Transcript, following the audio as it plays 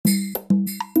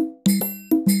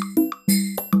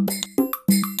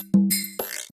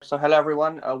So hello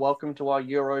everyone, welcome to our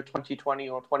Euro 2020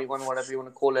 or 21, whatever you want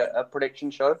to call it, prediction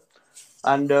show.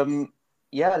 And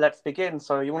yeah, let's begin.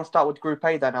 So you want to start with Group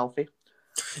A then, Alfie?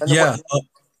 Yeah,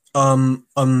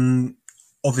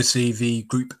 obviously the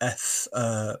Group F,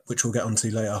 which we'll get onto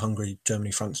later, Hungary,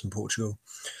 Germany, France, and Portugal,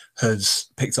 has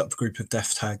picked up the group of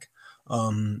death tag.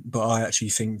 But I actually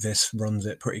think this runs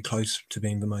it pretty close to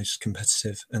being the most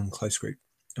competitive and close group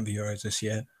of the Euros this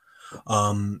year.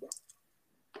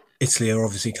 Italy are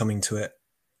obviously coming to it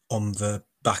on the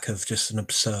back of just an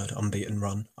absurd unbeaten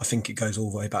run. I think it goes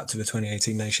all the way back to the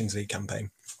 2018 Nations League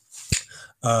campaign.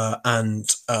 And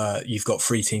you've got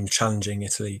three teams challenging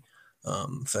Italy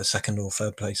for second or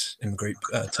third place in the group,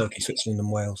 Turkey, Switzerland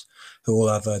and Wales, who all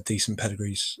have decent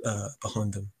pedigrees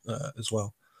behind them as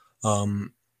well.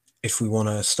 If we want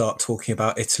to start talking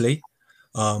about Italy,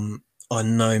 I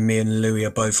know me and Louis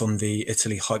are both on the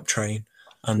Italy hype train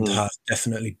and have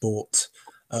definitely bought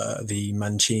the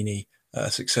Mancini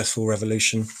successful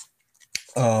revolution.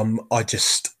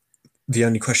 The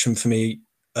only question for me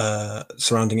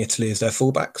surrounding Italy is their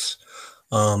fullbacks.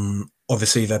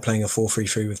 Obviously, they're playing a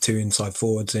 4-3-3 with two inside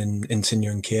forwards in Insigne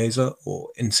and Chiesa, or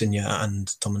Insigne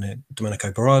and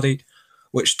Domenico Berardi,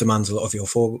 which demands a lot of your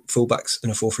fullbacks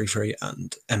in a 4-3-3,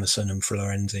 and Emerson and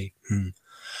Florenzi.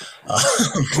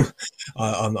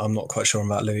 I'm not quite sure on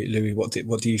that. Louis,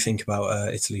 what do you think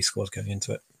about Italy's squad going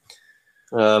into it?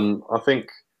 I think,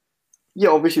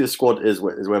 obviously the squad is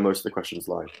where most of the questions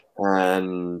lie,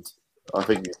 and I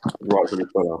think rightfully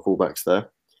put our fullbacks there.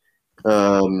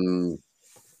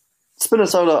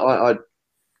 Spinazzola,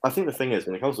 I think the thing is,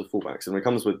 when it comes to fullbacks, and when it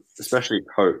comes with especially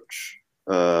a coach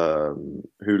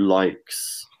who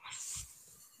likes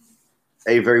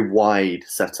a very wide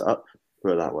setup,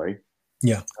 put it that way.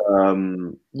 Yeah.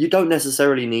 You don't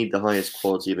necessarily need the highest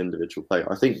quality of individual play.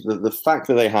 I think the fact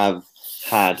that they have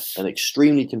had an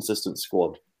extremely consistent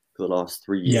squad for the last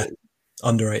 3 years,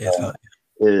 underrated,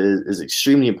 is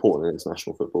extremely important in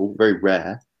international football. Very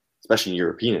rare, especially in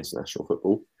European international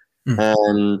football.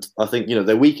 And I think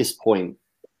their weakest point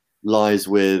lies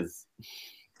with,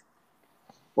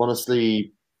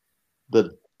 honestly,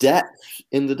 the depth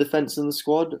in the defense in the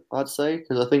squad. I'd say,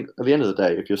 because I think at the end of the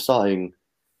day, if you're starting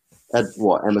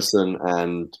Emerson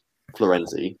and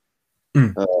Florenzi,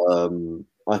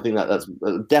 I think that's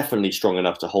definitely strong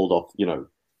enough to hold off,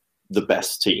 the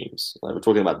best teams. Like, we're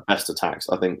talking about the best attacks.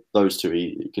 I think those two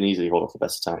can easily hold off the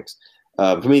best attacks.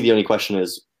 For me, the only question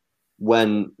is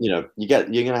when you're going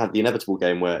to have the inevitable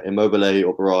game where Immobile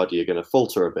or Berardi are going to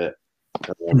falter a bit,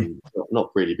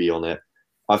 not really be on it.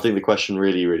 I think the question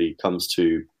really comes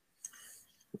to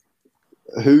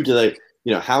who do they.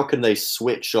 How can they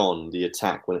switch on the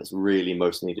attack when it's really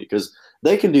most needed? Because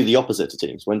they can do the opposite to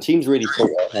teams. When teams really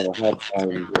have a hard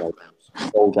time,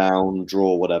 fall down,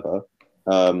 draw, whatever,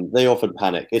 they often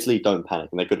panic. Italy don't panic,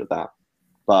 and they're good at that.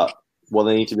 But what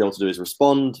they need to be able to do is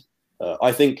respond.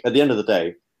 I think at the end of the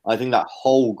day, I think that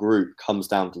whole group comes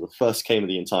down to the first game of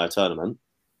the entire tournament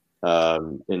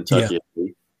in Turkey.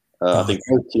 Yeah. I think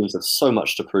both teams have so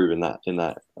much to prove in that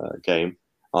game.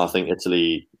 I think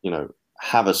Italy,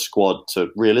 have a squad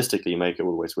to realistically make it all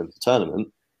the way to win the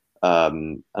tournament.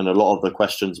 And a lot of the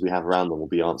questions we have around them will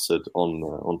be answered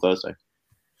on Thursday.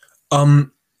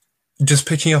 Just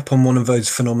picking up on one of those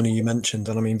phenomena you mentioned,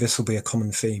 and I mean, this will be a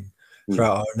common theme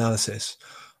throughout our analysis.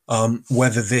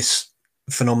 Whether this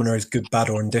phenomena is good, bad,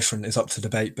 or indifferent is up to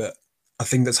debate, but I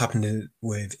think that's happened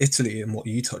with Italy and what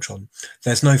you touch on.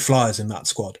 There's no flyers in that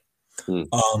squad.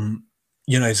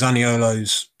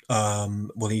 Zaniolo's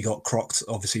he got crocked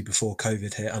obviously before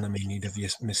COVID hit, and I mean he'd have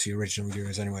missed the original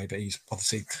Euros anyway, but he's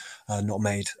obviously not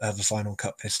made the final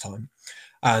cut this time.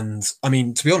 And I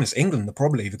mean, to be honest, England are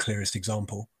probably the clearest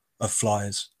example of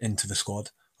flyers into the squad.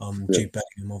 Jude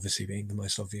Bellingham obviously being the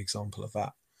most obvious example of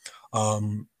that.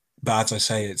 But as I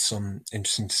say, it's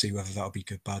interesting to see whether that'll be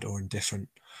good, bad, or indifferent.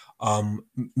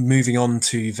 Moving on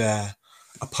to their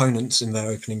opponents in their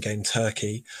opening game,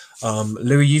 Turkey.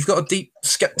 Louis, you've got a deep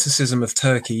scepticism of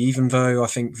Turkey, even though I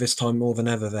think this time more than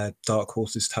ever their dark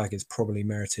horses tag is probably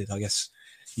merited. I guess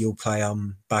you'll play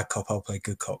bad cop, I'll play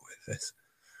good cop with this.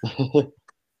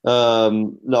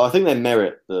 No, I think they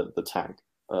merit the tag.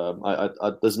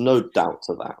 There's no doubt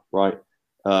to that, right?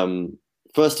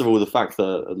 First of all, the fact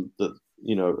that a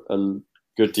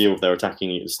good deal of their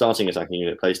starting attacking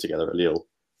unit plays together at Lille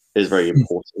is very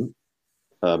important.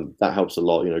 That helps a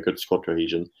lot, good squad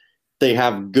cohesion. They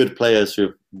have good players who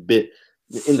have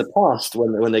in the past,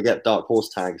 when they get dark horse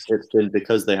tags, it's been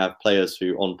because they have players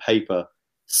who on paper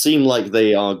seem like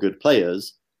they are good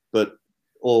players, but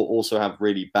also have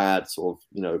really bad sort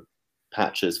of,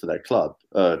 patches for their club.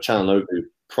 Çalhanoğlu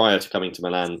prior to coming to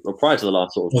Milan, or prior to the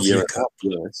last sort of year and a half, to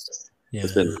be honest,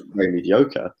 has been very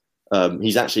mediocre.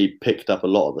 He's actually picked up a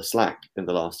lot of the slack in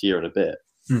the last year and a bit.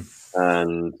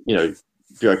 And, you know,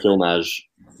 Burak Yilmaz,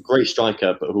 great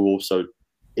striker, but who also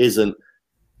isn't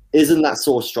that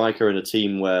sort of striker in a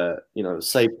team where, you know,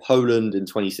 say Poland in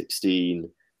 2016,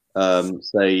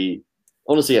 say,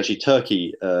 honestly, actually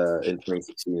Turkey in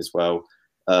 2016 as well,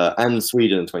 and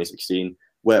Sweden in 2016,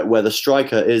 where the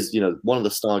striker is, you know, one of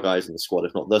the star guys in the squad,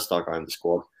 if not the star guy in the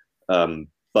squad,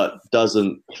 but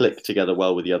doesn't click together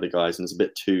well with the other guys and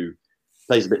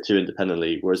plays a bit too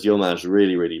independently, whereas Yilmaz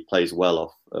really, really plays well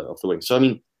off the wing. So, I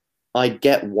mean, I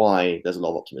get why there's a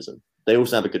lot of optimism. They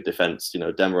also have a good defence. You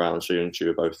know, Demiral and Söyüncü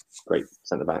are both great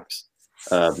centre-backs.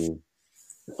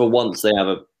 For once, they have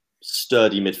a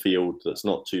sturdy midfield that's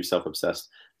not too self-obsessed.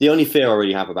 The only fear I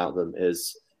really have about them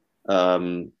is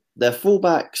their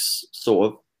fullbacks,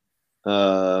 sort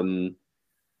of.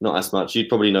 Not as much. You'd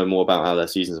probably know more about how their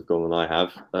seasons have gone than I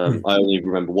have. I only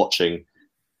remember watching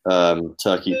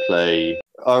Turkey play.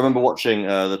 I remember watching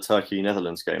the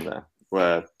Turkey-Netherlands game there,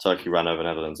 where Turkey ran over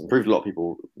Netherlands and proved a lot of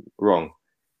people wrong.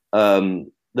 The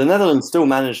Netherlands still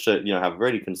managed to, you know, have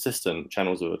really consistent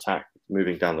channels of attack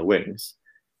moving down the wings,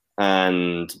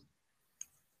 and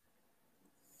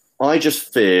I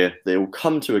just fear that it will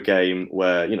come to a game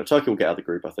where, you know, Turkey will get out of the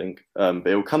group, I think, but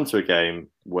it will come to a game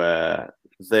where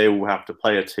they will have to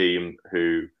play a team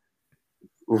who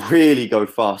really go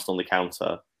fast on the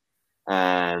counter,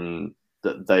 and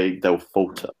that they'll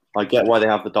falter. I get why they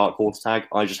have the dark horse tag.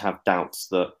 I just have doubts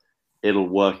that it'll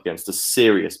work against a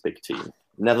serious big team.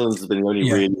 Netherlands has been the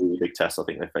only really, really big test I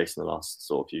think they've faced in the last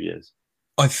sort of few years.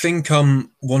 I think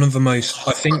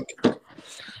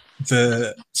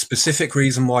the specific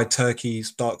reason why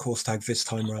Turkey's dark horse tag this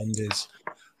time around is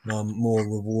more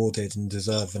rewarded and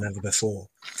deserved than ever before.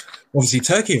 Obviously,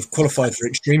 Turkey have qualified for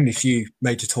extremely few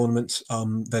major tournaments.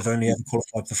 They've only ever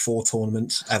qualified for 4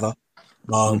 tournaments ever.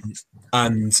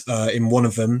 And in one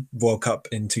of them, World Cup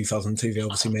in 2002, they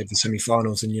obviously made the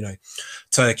semi-finals. And, you know,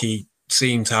 Turkey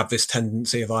seem to have this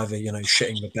tendency of either, you know,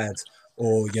 shitting the bed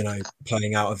or, you know,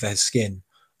 playing out of their skin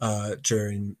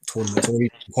during tournaments or even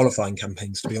qualifying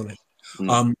campaigns, to be honest.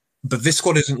 But this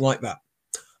squad isn't like that.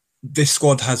 This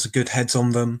squad has good heads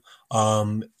on them.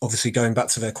 Obviously, going back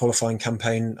to their qualifying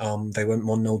campaign, they went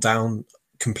 1-0 down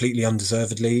completely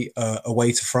undeservedly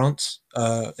away to France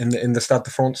in the Stade de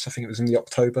France. I think it was in the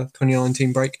October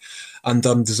 2019 break, and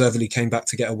deservedly came back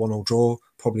to get a 1-1 draw.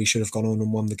 Probably should have gone on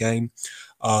and won the game.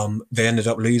 They ended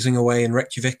up losing away in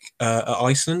Reykjavik at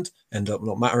Iceland. Ended up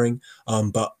not mattering,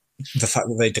 but the fact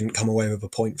that they didn't come away with a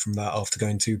point from that after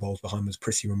going 2 goals behind was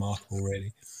pretty remarkable,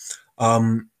 really.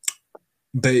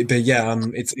 But yeah,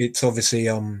 it's obviously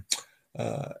going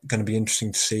to be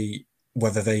interesting to see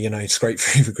whether they, you know, scrape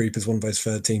through the group as one of those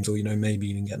third teams, or, you know, maybe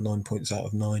even get 9 points out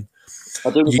of 9. I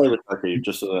do want to say with Turkey,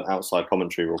 just an outside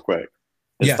commentary real quick,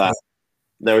 is that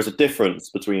there is a difference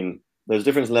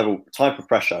level type of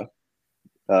pressure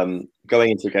going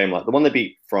into a game like the one they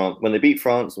beat France, when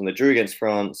they drew against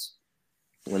France,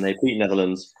 when they beat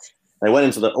Netherlands. They went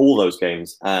into all those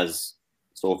games as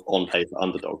sort of on paper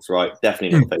underdogs, right?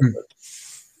 Definitely not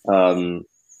favourites. And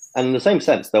in the same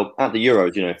sense, they'll at the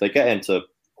Euros, you know, if they get into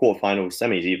quarterfinals,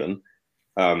 semis even,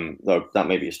 though that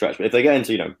may be a stretch, but if they get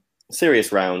into, you know,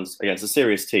 serious rounds against a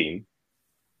serious team,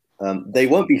 they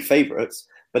won't be favourites,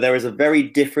 but there is a very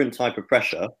different type of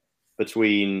pressure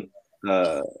between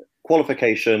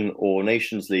qualification or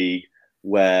Nations League,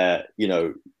 where, you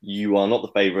know, you are not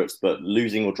the favourites, but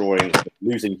losing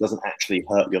doesn't actually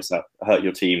hurt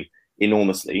your team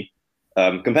enormously,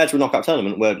 compared to a knockout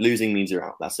tournament where losing means you're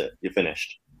out. That's it, you're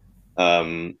finished.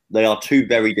 They are 2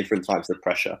 very different types of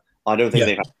pressure. I don't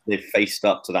think they've faced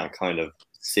up to that kind of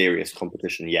serious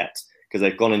competition yet, because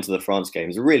they've gone into the France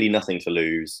games really nothing to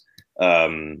lose.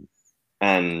 And,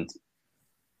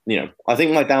 you know, I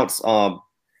think my doubts are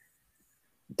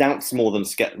doubts more than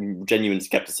genuine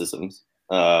skepticisms.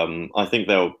 I think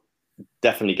they'll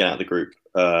definitely get out of the group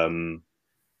and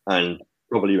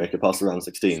probably make it past the round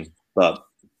 16. But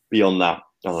beyond that,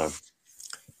 I don't know.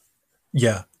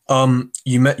 Yeah.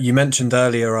 You mentioned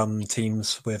earlier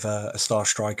teams with a star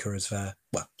striker as their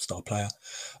star player.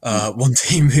 One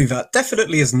team who that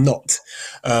definitely is not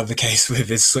the case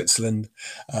with is Switzerland.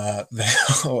 They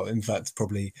are, in fact,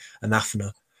 probably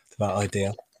anathema to that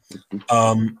idea.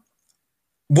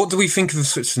 What do we think of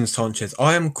Switzerland's chances?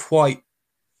 I am quite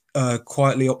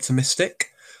quietly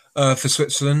optimistic for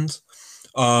Switzerland.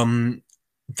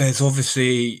 There's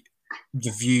obviously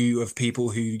the view of people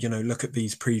who, you know, look at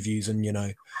these previews and,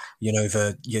 the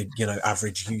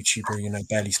average YouTuber, you know,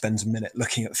 barely spends a minute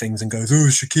looking at things and goes, oh,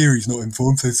 Shaqiri's not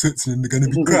informed, so Switzerland are going to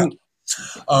be crap.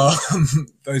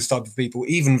 those type of people,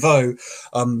 even though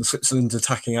Switzerland's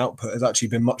attacking output has actually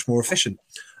been much more efficient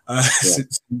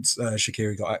since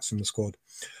Shaqiri got axed from the squad.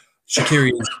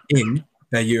 Shaqiri is in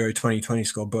their Euro 2020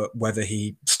 squad, but whether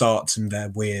he starts in their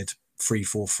weird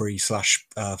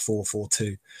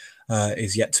 3-4-3/4-4-2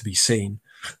 is yet to be seen.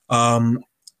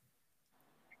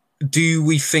 Do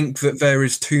we think that there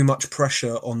is too much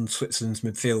pressure on Switzerland's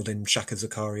midfield in Xhaka,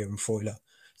 Zakaria and Freuler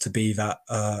to be that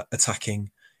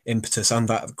attacking impetus and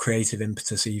that creative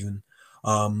impetus even?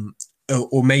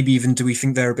 Or maybe even do we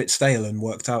think they're a bit stale and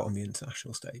worked out on the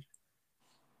international stage?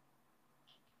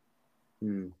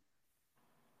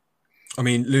 I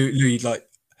mean, Louis, like,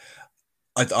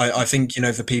 I think, you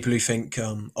know, for people who think, you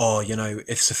know,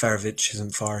 if Seferovic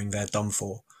isn't firing, they're done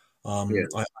for. I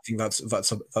think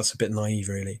that's a bit naive,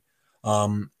 really. I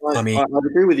mean, I'd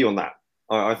agree with you on that.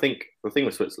 I think the thing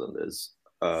with Switzerland is,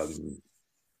 you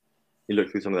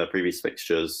look through some of their previous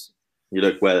fixtures, you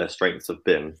look where their strengths have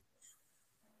been.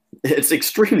 It's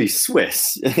extremely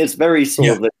Swiss. It's very sort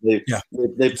of they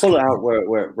pull it out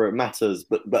where it matters,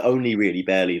 but only really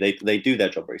barely. They do their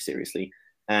job very seriously,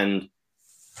 and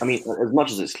I mean, as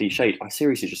much as it's cliched, I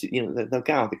seriously just, you know, they'll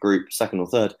get out of the group second or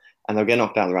third, and they'll get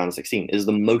knocked out in the round of 16. It is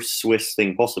the most Swiss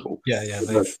thing possible.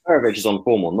 Whether Perovic is on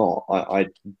form or not, I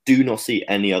do not see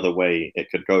any other way it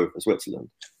could go for Switzerland.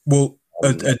 Well,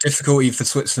 a difficulty for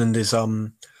Switzerland is,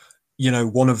 you know,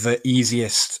 one of the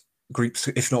easiest groups,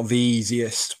 if not the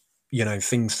easiest, you know,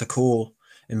 things to call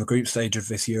in the group stage of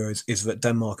this Euros is that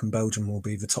Denmark and Belgium will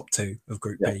be the top two of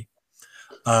Group B.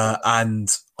 And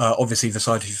obviously the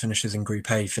side who finishes in Group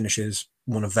A finishes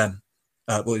one of them.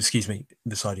 The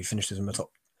side who finishes in the top,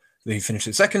 who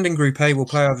finishes second in Group A will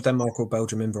play either Denmark or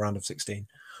Belgium in the round of 16.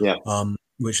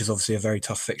 Which is obviously a very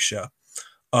tough fixture.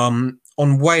 On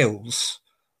Wales,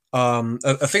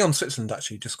 a thing on Switzerland,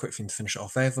 actually, just a quick thing to finish it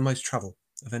off. They have the most travel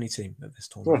of any team at this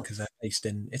tournament because they're based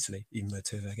in Italy, even though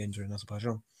two of their games are in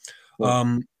Azerbaijan.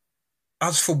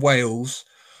 As for Wales,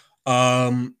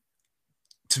 to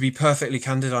be perfectly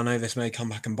candid, I know this may come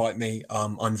back and bite me.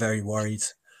 I'm very worried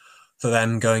for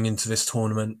them going into this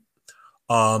tournament.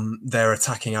 Their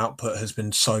attacking output has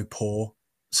been so poor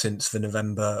since the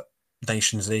November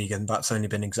Nations League, and that's only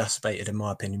been exacerbated, in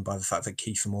my opinion, by the fact that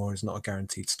Kiefer Moore is not a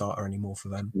guaranteed starter anymore for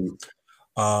them.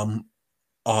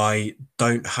 I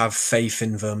don't have faith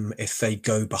in them if they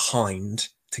go behind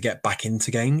to get back into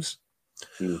games.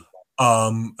 And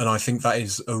I think that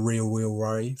is a real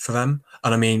worry for them.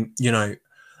 And I mean, you know,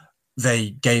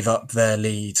 they gave up their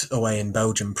lead away in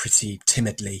Belgium pretty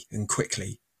timidly and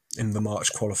quickly in the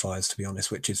March qualifiers, to be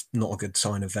honest, which is not a good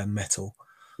sign of their mettle,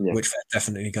 which they're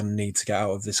definitely going to need to get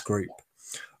out of this group.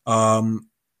 Do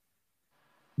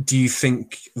you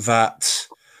think that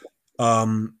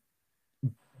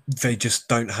they just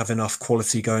don't have enough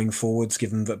quality going forwards,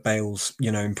 given that Bale's,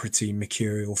 you know, in pretty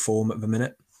mercurial form at the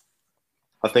minute?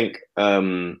 I think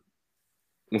we're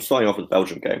starting off with the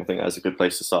Belgium game. I think that's a good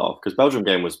place to start off, because Belgium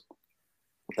game was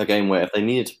a game where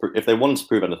if they wanted to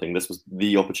prove anything, this was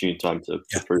the opportune time to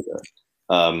prove it.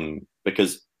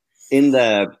 Because in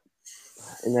their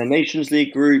Nations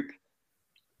League group,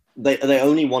 they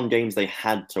only won games they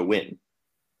had to win.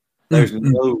 There's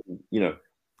no, you know,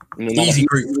 easy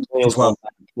group as well.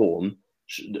 Form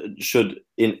should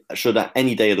at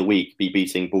any day of the week be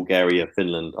beating Bulgaria,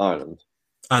 Finland, Ireland.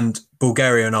 And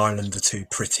Bulgaria and Ireland are two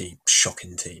pretty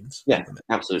shocking teams. Yeah,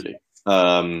 absolutely.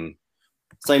 Same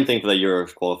thing for their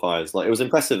Euros qualifiers. Like, it was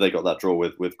impressive they got that draw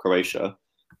with Croatia.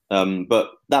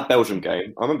 But that Belgium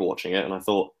game, I remember watching it and I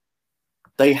thought,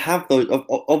 they have those.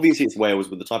 Obviously, it's Wales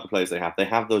with the type of players they have. They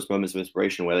have those moments of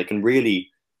inspiration where they can really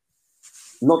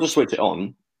not just switch it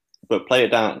on, but play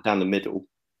it down the middle.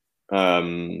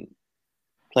 Play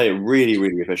it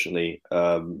really efficiently.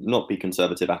 Not be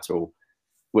conservative at all,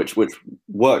 which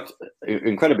worked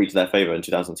incredibly to their favour in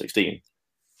 2016.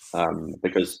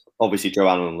 Because obviously Joe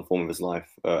Allen on the form of his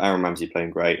life, Aaron Ramsey playing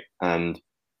great, and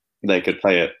they could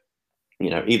play it,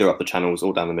 you know, either up the channels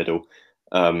or down the middle.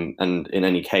 And in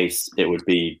any case, it would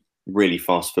be really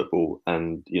fast football,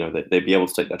 and you know they'd be able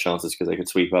to take their chances because they could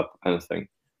sweep up anything.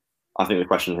 I think the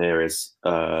question here is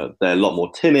they're a lot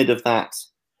more timid of that.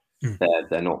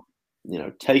 They're not, you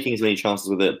know, taking as many chances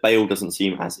with it. Bale doesn't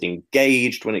seem as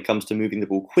engaged when it comes to moving the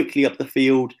ball quickly up the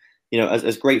field. You know,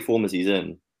 as great form as he's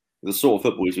in, the sort of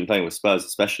football he's been playing with Spurs,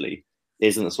 especially,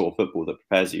 isn't the sort of football that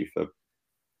prepares you for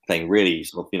playing really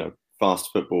sort of, you know,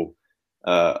 fast football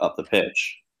up the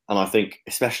pitch. And I think,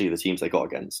 especially the teams they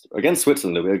got against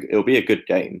Switzerland, it'll be a good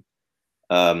game.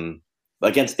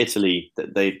 Against Italy,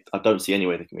 I don't see any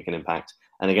way they can make an impact.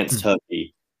 And against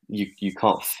Turkey, you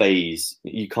can't phase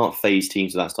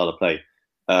teams with that style of play.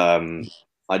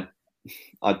 I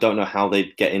I don't know how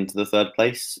they'd get into the third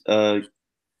place of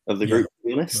the group. To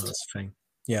be honest, that's the thing.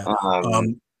 Yeah.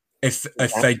 If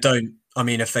if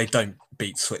they don't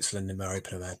beat Switzerland in their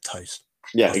opener, they're toast.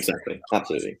 Yeah, exactly,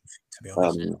 absolutely. To be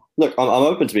honest, look, I'm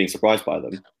open to being surprised by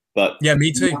them, but yeah,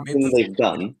 me too. Nothing they've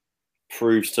done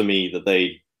proves to me that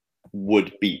they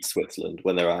would beat Switzerland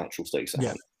when there are actual stakes at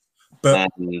hand. But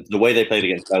and the way they played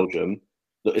against Belgium,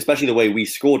 especially the way we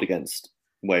scored against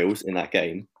Wales in that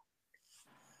game,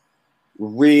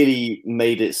 really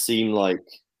made it seem like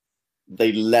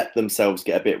they let themselves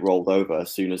get a bit rolled over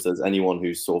as soon as there's anyone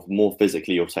who's sort of more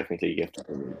physically or technically gifted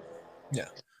than them. Yeah.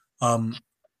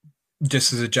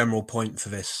 Just as a general point for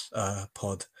this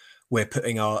pod, we're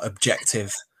putting our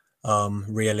objective,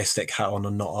 realistic hat on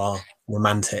and not our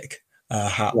romantic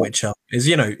hat, which is,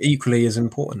 equally as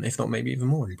important, if not maybe even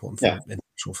more important for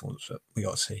international forms that we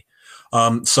got to see.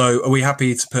 So are we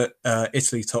happy to put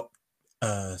Italy top,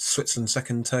 Switzerland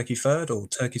second, Turkey third, or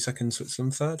Turkey second,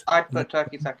 Switzerland third? I'd put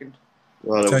Turkey second.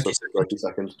 Well, Turkey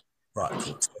second. Right,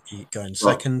 cool. Turkey going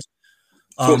second.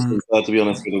 Switzerland third, to be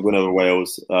honest, with a win over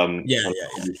Wales. Through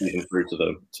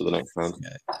to the next round.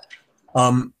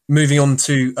 Yeah. Moving on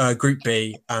to Group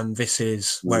B, and this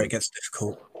is where it gets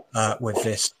difficult with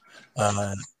this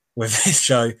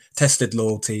show. Tested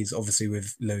loyalties, obviously,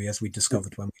 with Louis, as we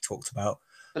discovered when we talked about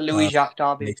the Louis Jacques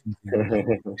derby.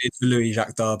 It's the Louis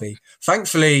Jacques derby.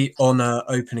 Thankfully, on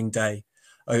opening day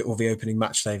or the opening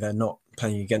match day, they're not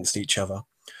playing against each other.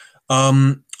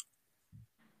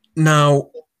 Now,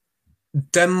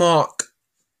 Denmark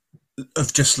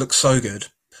have just looked so good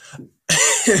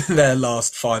in their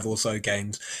last 5 or so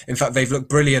games. In fact, they've looked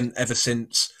brilliant ever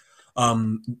since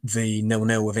the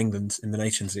 0-0 with England in the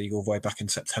Nations League all the way back in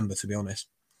September, to be honest.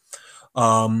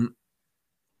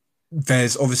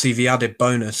 There's obviously the added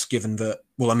bonus, given that,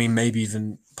 maybe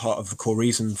even part of the core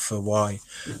reason for why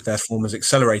their form has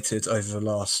accelerated over the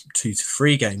last 2 to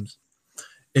 3 games,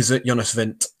 is that Jonas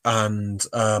Vint and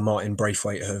Martin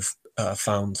Braithwaite have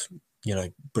found,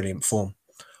 brilliant form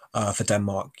for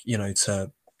Denmark,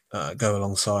 to go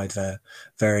alongside their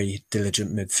very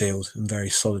diligent midfield and very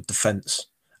solid defence.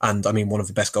 And one of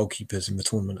the best goalkeepers in the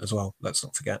tournament as well, let's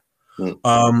not forget.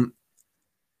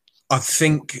 I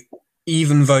think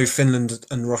even though Finland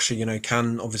and Russia,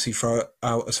 can obviously throw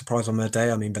out a surprise on their day,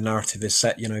 the narrative is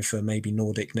set, for maybe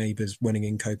Nordic neighbours winning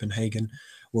in Copenhagen.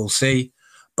 We'll see.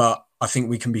 But I think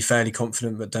we can be fairly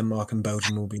confident that Denmark and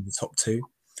Belgium will be the top 2.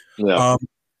 Yeah.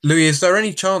 Louis, is there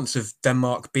any chance of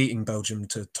Denmark beating Belgium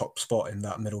to top spot in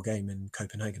that middle game in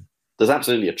Copenhagen? There's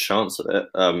absolutely a chance of it,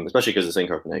 especially because it's in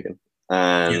Copenhagen.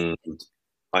 And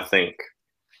I think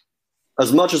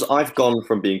as much as I've gone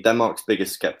from being Denmark's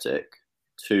biggest skeptic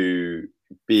to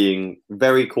being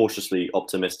very cautiously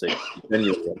optimistic,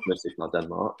 genuinely optimistic about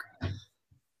Denmark,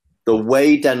 the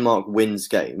way Denmark wins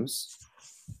games,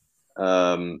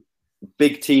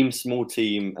 big team, small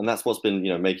team, and that's what's been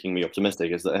making me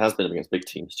optimistic, is that it has been against big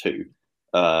teams too.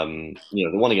 The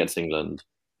one against England,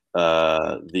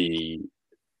 the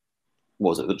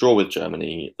draw with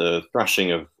Germany, the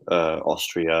thrashing of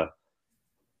Austria.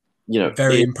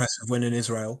 Very impressive win in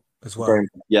Israel as well.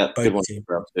 Good one in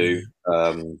Israel too.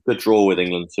 Good draw with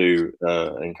England too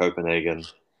in Copenhagen.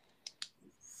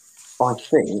 I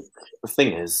think the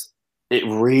thing is, it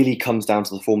really comes down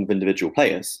to the form of individual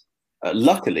players.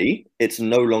 Luckily, it's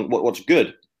no longer. What's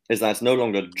good is that it's no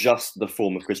longer just the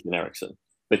form of Christian Eriksen,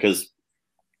 because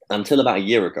until about a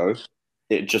year ago,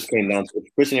 it just came down to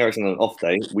Christian Eriksen on an off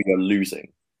day, we are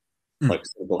losing. Like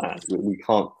simple as we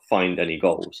can't find any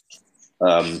goals.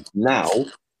 Now,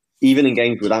 even in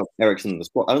games without Eriksen in the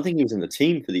squad, I don't think he was in the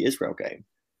team for the Israel game.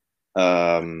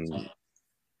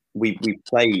 We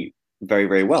play very,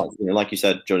 very well. Like you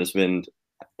said, Jonas Vind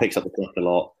picks up the clock a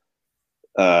lot.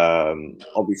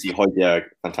 Obviously Højbjerg,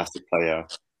 fantastic player.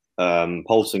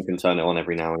 Poulsen can turn it on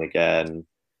every now and again.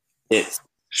 It's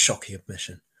shocking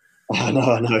admission. I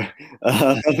know.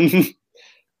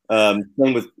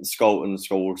 Same with Scholt and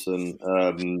Skålsen,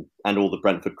 and all the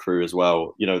Brentford crew as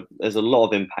well. There's a lot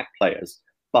of impact players,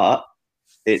 but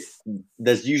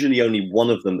there's usually only one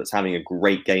of them that's having a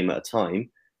great game at a time,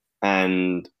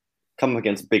 and come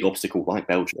against a big obstacle like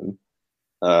Belgium,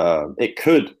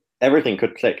 everything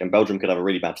could click, and Belgium could have a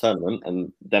really bad tournament,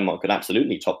 and Denmark could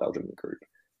absolutely top Belgium in the group.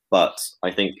 But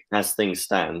I think as things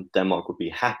stand, Denmark would be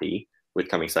happy with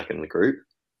coming second in the group,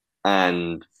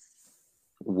 and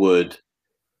would,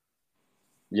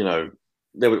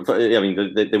 they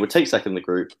would take second in the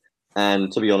group.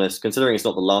 And to be honest, considering it's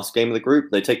not the last game of the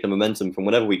group, they take the momentum from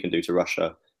whatever we can do to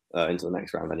Russia into the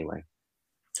next round anyway.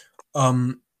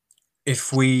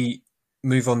 If we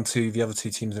move on to the other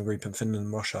 2 teams in the group, in Finland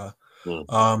and Russia,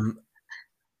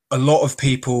 a lot of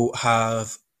people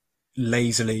have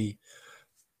lazily,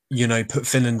 put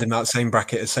Finland in that same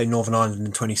bracket as, say, Northern Ireland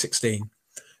in 2016.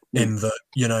 In the,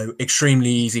 extremely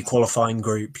easy qualifying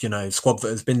group, squad that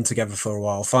has been together for a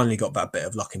while, finally got that bit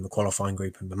of luck in the qualifying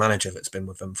group, and the manager that's been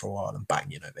with them for a while, and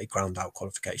bang, they ground out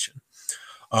qualification.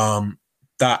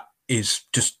 That is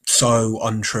just so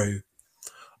untrue.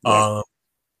 Yeah.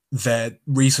 Their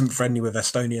recent friendly with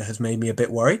Estonia has made me a bit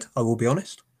worried, I will be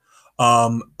honest.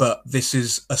 But this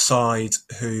is a side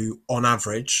who, on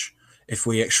average, if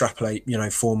we extrapolate,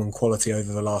 form and quality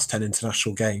over the last 10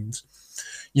 international games,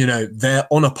 they're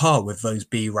on a par with those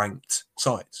B-ranked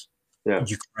sides. Yeah.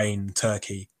 Ukraine,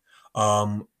 Turkey.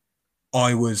 I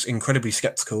was incredibly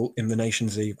skeptical in the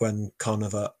Nations League when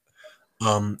Karnava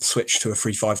switched to a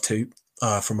 3-5-2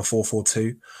 from a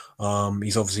 4-4-2.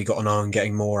 He's obviously got an eye on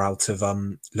getting more out of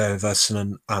Leo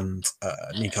Versonen and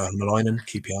Nico Hamalainen,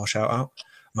 QPR shout out,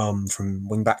 from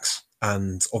wingbacks.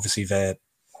 And obviously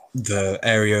the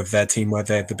area of their team where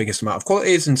they have the biggest amount of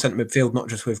quality is in centre midfield, not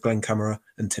just with Glenn Kamara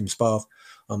and Tim Sparv,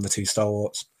 the two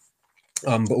stalwarts,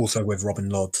 but also with Robin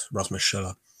Lodd, Rasmus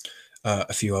Schuller,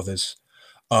 a few others.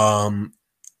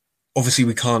 Obviously,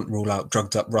 we can't rule out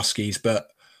drugged up Ruskies, but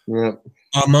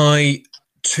am I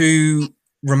too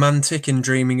romantic in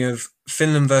dreaming of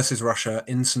Finland versus Russia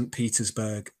in St.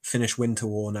 Petersburg, Finnish Winter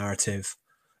War narrative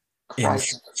in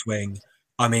swing?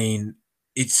 I mean,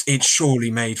 it's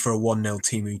surely made for a 1-0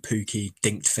 Teemu Pukki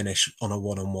dinked finish on a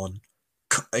 1-on-1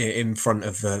 in front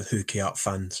of the Hooky Up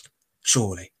fans.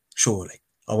 Surely.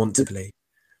 I want to believe.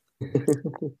 You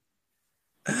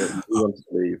want to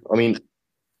believe. I mean,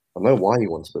 I know why you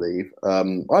want to believe.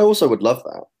 I also would love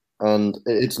that. And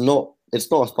it's not a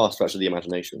far stretch of the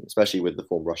imagination, especially with the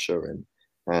form Russia are in.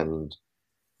 And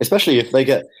especially if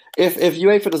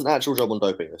UEFA does an actual job on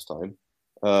doping this time,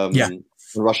 and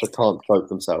Russia can't dope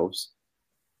themselves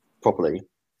properly,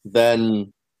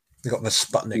 then They've got the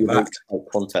Sputnik back.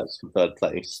 Contest for third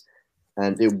place.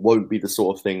 And it won't be the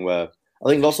sort of thing where I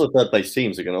think lots of the third place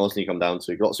teams are going to honestly come down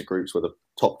to lots of groups where the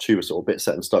top two are sort of a bit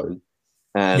set in stone.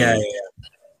 And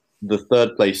the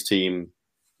third place team,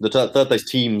 third place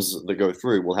teams that go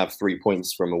through will have 3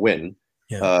 points from a win.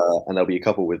 And there'll be a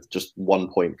couple with just 1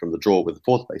 point from the draw with the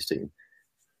fourth place team.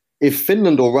 If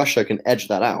Finland or Russia can edge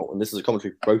that out, and this is a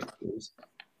commentary for both teams,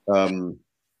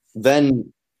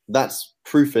 then that's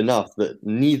proof enough that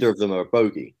neither of them are a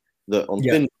bogey. That on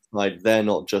Finland's side, they're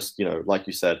not just, like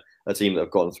you said, a team that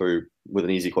have gone through with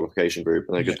an easy qualification group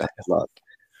and they're good to have luck.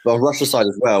 But on Russia's side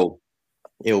as well,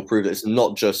 it will prove that it's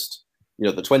not just,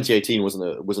 the 2018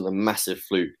 wasn't a massive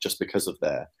fluke just because of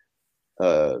their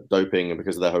doping and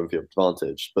because of their home field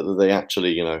advantage, but that they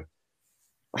actually,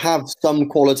 have some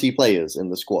quality players in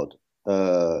the squad.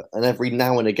 And every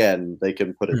now and again, they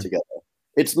can put it together.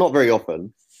 It's not very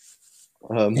often.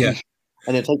 And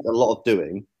it takes a lot of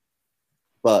doing,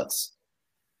 but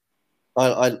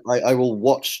I will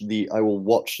watch the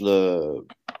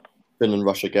Finland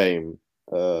Russia game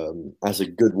as a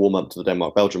good warm up to the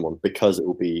Denmark Belgium one, because it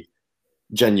will be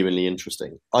genuinely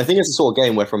interesting. I think it's a sort of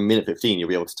game where from minute 15 you'll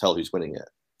be able to tell who's winning it.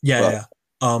 But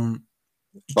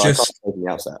just from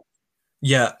the outset.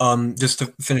 Just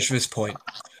to finish this point,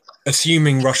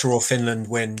 assuming Russia or Finland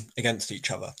win against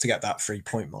each other to get that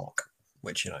 3-point mark,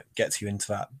 which gets you into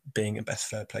that being a best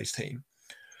third place team,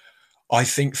 I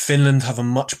think Finland have a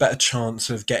much better chance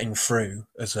of getting through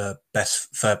as a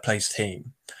best third place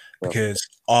team, because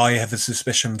I have a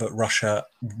suspicion that Russia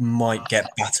might get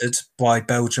battered by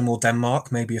Belgium or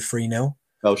Denmark, maybe a 3-0.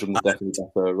 Belgium will definitely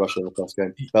batter Russia in the first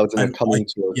game. Belgium are coming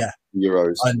to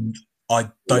Euros, and I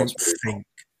don't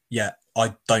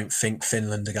think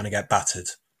Finland are going to get battered,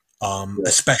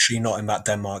 especially not in that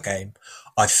Denmark game.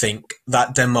 I think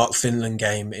that Denmark-Finland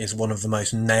game is one of the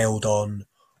most nailed-on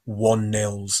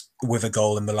 1-0s with a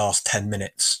goal in the last 10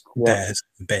 minutes there has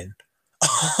been.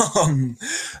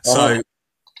 So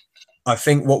I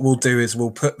think what we'll do is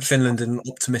we'll put Finland in an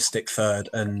optimistic third,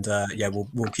 and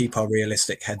we'll keep our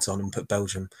realistic heads on and put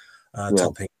Belgium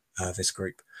topping this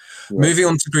group. Moving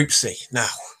on to Group C. Now,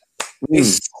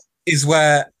 this is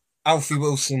where Alfie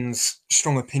Wilson's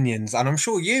strong opinions, and I'm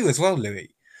sure you as well,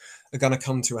 Louis, are going to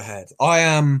come to a head. I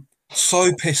am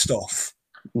so pissed off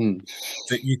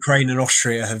that Ukraine and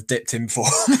Austria have dipped in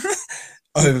form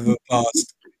over the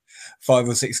past 5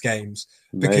 or 6 games,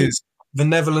 because the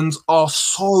Netherlands are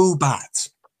so bad.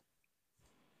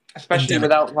 Especially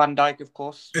without Van Dijk, of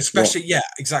course. Especially,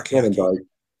 exactly. Van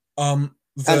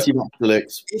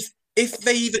Dijk.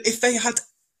 If they had,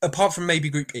 apart from maybe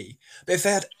Group E, but if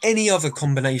they had any other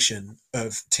combination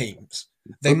of teams,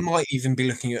 they might even be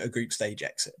looking at a group stage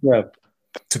exit.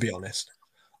 To be honest.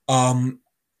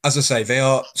 As I say, they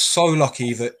are so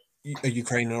lucky that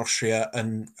Ukraine and Austria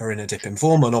and are in a dip in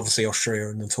form, and obviously Austria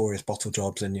are notorious bottle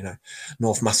jobs, and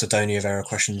North Macedonia, there are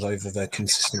questions over the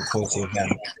consistent quality of them.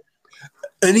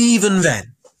 And even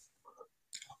then,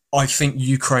 I think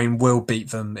Ukraine will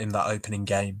beat them in that opening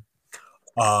game.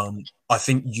 I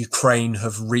think Ukraine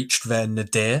have reached their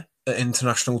nadir at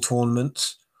international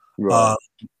tournaments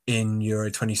in Euro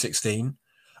 2016,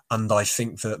 and I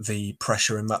think that the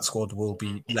pressure in that squad will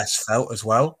be less felt as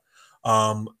well.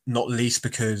 Not least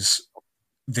because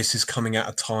this is coming at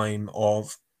a time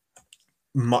of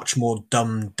much more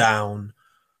dumbed down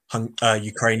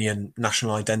Ukrainian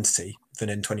national identity than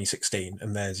in 2016,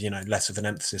 and there's less of an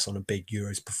emphasis on a big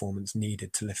Euros performance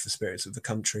needed to lift the spirits of the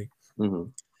country. Mm-hmm.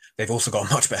 They've also got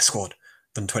a much better squad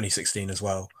than 2016 as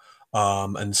well,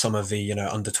 and some of the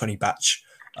under 20 batch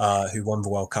who won the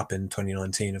World Cup in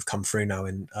 2019 have come through now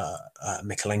in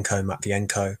Mykolenko,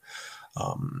 Matvienko,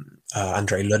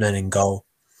 Andrei Lunin in goal,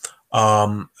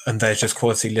 and there's just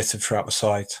quality littered throughout the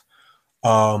side.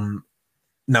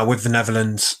 Now with the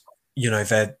Netherlands,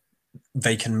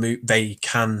 they can move, they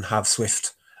can have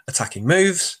swift attacking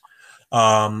moves.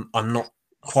 I'm not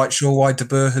quite sure why De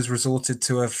Boer has resorted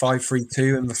to a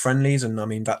 5-3-2 in the friendlies, and I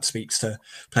mean that speaks to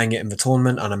playing it in the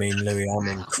tournament. And I mean, Louis, I'm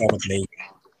incredibly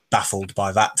baffled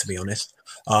by that, to be honest,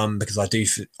 because I do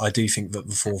think that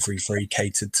the 4-3-3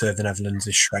 catered to the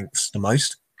Netherlands' strengths the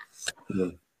most.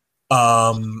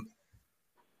 Mm-hmm.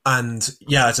 And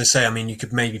yeah, as I say, I mean, you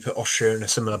could maybe put Austria in a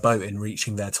similar boat in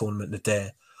reaching their tournament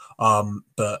nadir,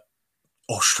 but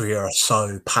Austria are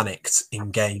so panicked in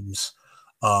games,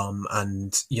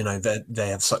 and they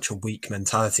have such a weak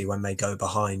mentality when they go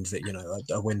behind that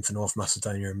a win for North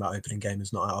Macedonia in that opening game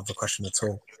is not out of the question at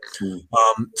all.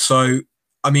 So,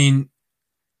 I mean,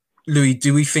 Louis,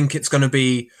 do we think it's going to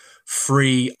be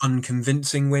 3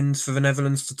 unconvincing wins for the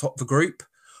Netherlands to top the group?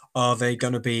 Are they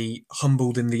going to be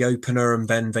humbled in the opener and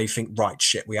then they think, right,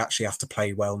 shit, we actually have to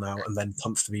play well now, and then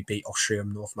comfortably beat Austria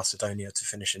and North Macedonia to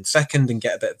finish in second and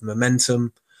get a bit of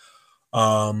momentum?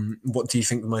 What do you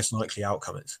think the most likely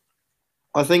outcome is?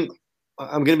 I think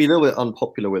I'm going to be a little bit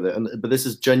unpopular with it, but this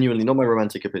is genuinely not my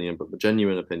romantic opinion, but the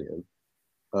genuine opinion.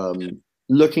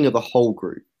 Looking at the whole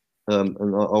group, and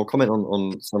I'll comment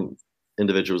on some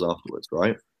individuals afterwards,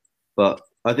 right? But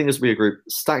I think this will be a group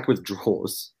stacked with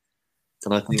draws.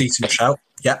 And I think decent shout.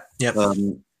 Yeah.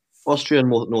 Austria and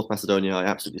North Macedonia, I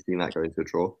absolutely see that going to a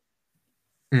draw.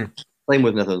 Same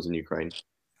with Netherlands and Ukraine.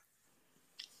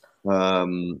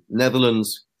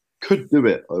 Netherlands could do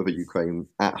it over Ukraine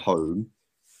at home.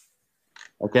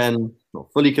 Again,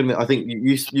 not fully convinced. I think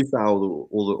you found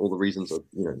all the reasons of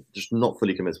just not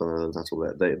fully convinced by the Netherlands at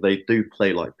all. They do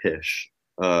play like pish,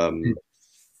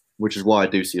 which is why I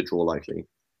do see a draw likely.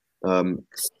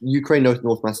 Ukraine,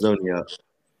 North Macedonia.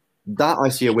 That I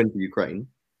see a win for Ukraine.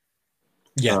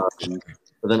 Yeah.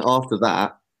 But then after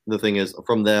that, the thing is,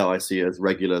 from there, I see it as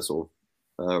regular sort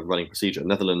of running procedure.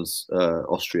 Netherlands,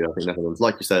 Austria. I think Netherlands,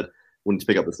 like you said, will need to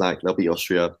pick up the slack. They'll beat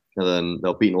Austria, and then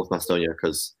they'll beat North Macedonia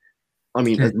because, I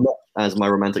mean, as much as my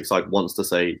romantic side wants to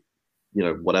say,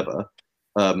 whatever,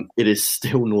 it is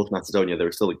still North Macedonia. There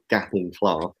is still a gap in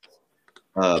class.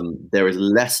 There is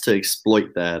less to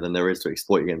exploit there than there is to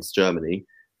exploit against Germany.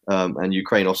 And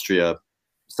Ukraine, Austria,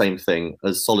 same thing.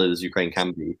 As solid as Ukraine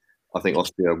can be, I think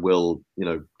Austria will,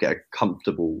 get a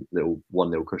comfortable little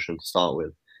 1-0 cushion to start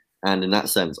with. And in that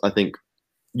sense, I think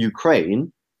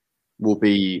Ukraine will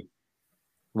be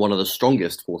one of the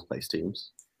strongest third place teams,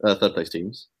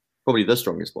 probably the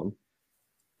strongest one.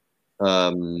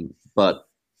 But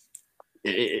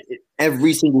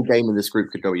every single game in this group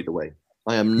could go either way.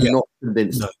 I am not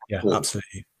convinced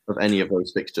absolutely of any of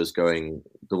those fixtures going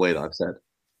the way that I've said.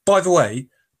 By the way,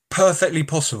 perfectly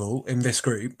possible in this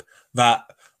group that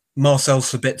Marcel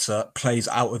Sabitzer plays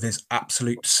out of his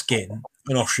absolute skin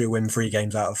and Austria win 3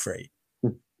 games out of 3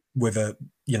 with a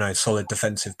solid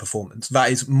defensive performance.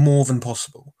 That is more than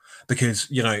possible because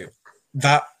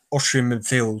that Austrian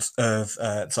midfield of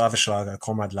Zaverschlager,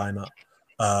 Konrad Leimer,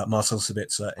 Marcel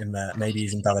Sabitzer in there, maybe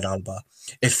even David Alba.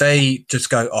 If they just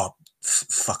go,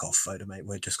 fuck off, Foda, mate,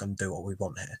 we're just going to do what we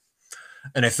want here.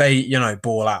 And if they,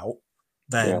 ball out,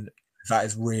 then that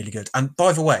is really good. And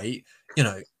by the way,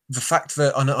 the fact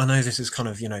that I know this is kind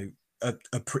of,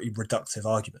 a pretty reductive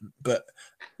argument, but,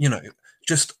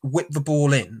 just whip the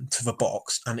ball in to the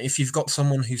box. And if you've got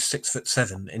someone who's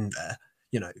 6'7" in there,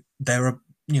 there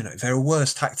are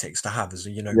worse tactics to have as a,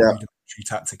 rudimentary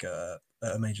tactic at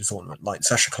a major tournament. Like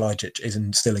Sasha Kalajdzic is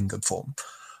still in good form.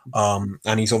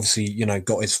 And he's obviously,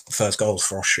 got his first goals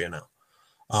for Austria now.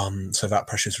 So that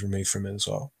pressure's removed from him as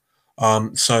well.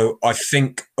 So I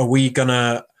think, are we going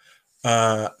to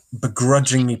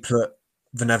begrudgingly put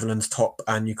the Netherlands top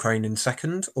and Ukraine in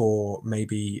second, or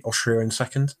maybe Austria in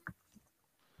second?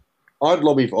 I'd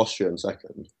lobby for Austria in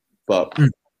second, but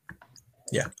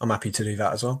yeah, I'm happy to do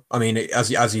that as well. I mean,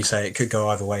 as you say, it could go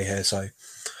either way here. So,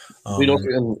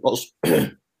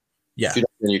 yeah,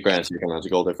 in Ukraine, so you can have a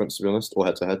goal difference, to be honest, or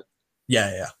head to head.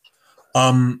 Yeah.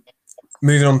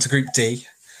 Moving on to Group D,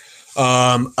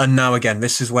 and now again,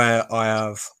 this is where I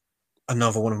have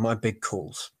another one of my big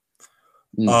calls.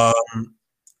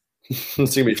 It's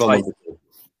gonna be fun.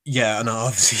 Yeah, and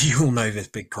obviously you all know this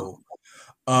big call.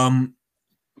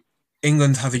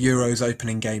 England have a Euros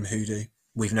opening game hoodoo.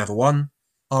 We've never won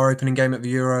our opening game at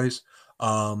the Euros.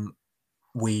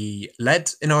 We led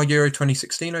in our Euro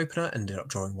 2016 opener, ended up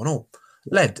drawing 1-1.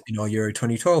 Led in our Euro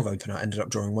 2012 opener, ended up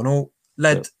drawing 1-1.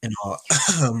 Led in our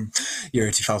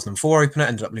Euro 2004 opener,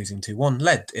 ended up losing 2-1.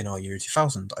 Led in our Euro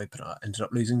 2000 opener, ended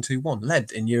up losing 2-1.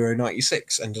 Led in Euro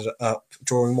 96, ended up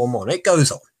drawing 1-1. It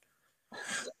goes on.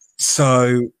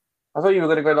 So I thought you were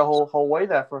going to go the whole way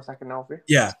there for a second, Alfie.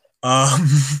 Yeah.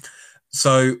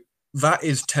 So that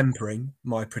is tempering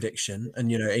my prediction.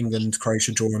 And, England,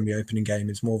 Croatia drawing the opening game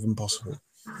is more than possible.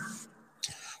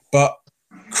 But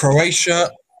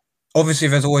Croatia, obviously,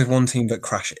 there's always one team that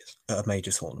crashes at a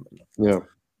major tournament. Yeah.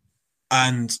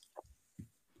 And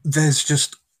there's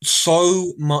just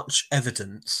so much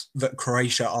evidence that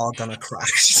Croatia are going to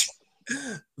crash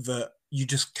that you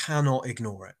just cannot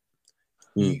ignore it.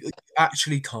 You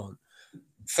actually can't.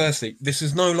 Firstly, this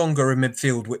is no longer a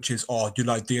midfield which is,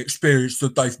 the experience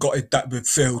that they've got in that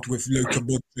midfield with Luka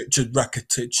Modric and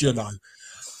Rakitic,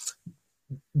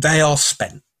 They are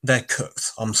spent. They're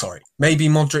cooked. I'm sorry. Maybe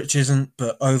Modric isn't,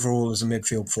 but overall as a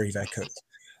midfield three, they're cooked.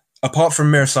 Apart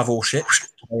from Miroslav Oršić,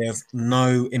 they have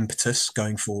no impetus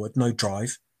going forward, no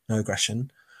drive, no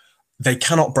aggression. They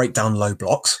cannot break down low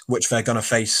blocks, which they're going to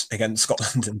face against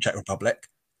Scotland and Czech Republic,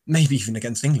 maybe even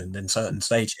against England in certain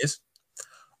stages.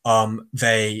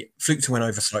 They fluked to win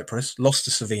over Cyprus, lost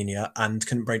to Slovenia, and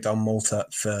couldn't break down Malta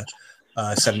for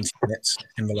 70 minutes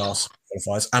in the last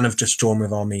qualifiers, and have just drawn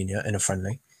with Armenia in a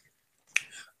friendly.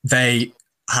 They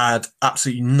had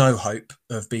absolutely no hope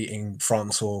of beating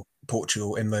France or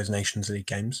Portugal in those Nations League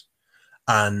games,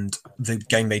 and the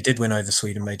game they did win over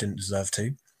Sweden, they didn't deserve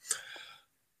to.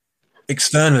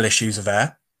 External issues are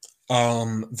there.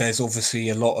 There's obviously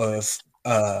a lot of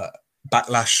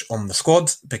backlash on the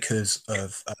squad because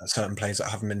of certain players that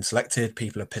haven't been selected.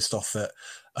 People are pissed off that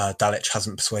Dalic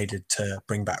hasn't persuaded to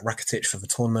bring back Rakitic for the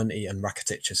tournament, and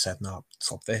Rakitic has said, no,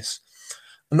 stop this.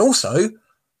 And also,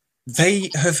 they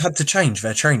have had to change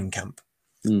their training camp.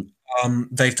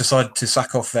 They've decided to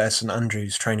sack off their St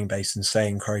Andrews training base and stay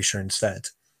in Croatia instead.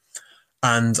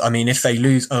 And, I mean, if they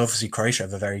lose, obviously Croatia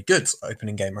have a very good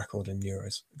opening game record in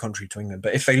Euros, contrary to England.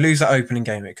 But if they lose that opening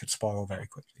game, it could spiral very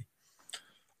quickly.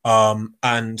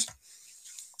 And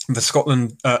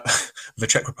the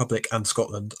Czech Republic and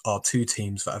Scotland are two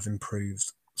teams that have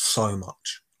improved so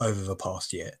much over the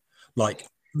past year. Like,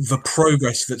 the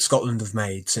progress that Scotland have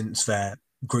made since their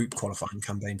group qualifying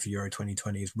campaign for Euro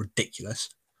 2020 is ridiculous.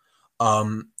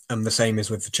 And the same is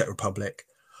with the Czech Republic.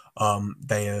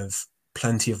 They have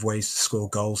plenty of ways to score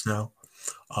goals now.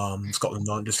 Scotland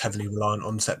aren't just heavily reliant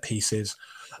on set pieces.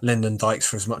 Lyndon Dykes,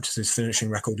 for as much as his finishing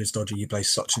record is dodgy, he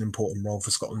plays such an important role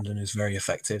for Scotland and is very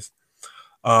effective.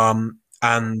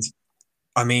 And,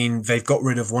 I mean, they've got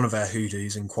rid of one of their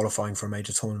hoodoos in qualifying for a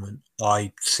major tournament.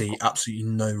 I see absolutely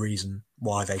no reason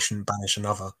why they shouldn't banish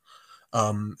another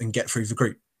and get through the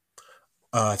group,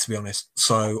 to be honest.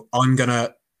 So I'm going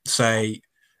to say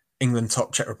England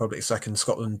top, Czech Republic second,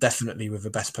 Scotland definitely with the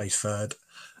best place third,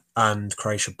 and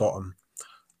Croatia bottom.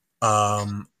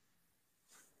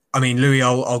 I mean, Louis,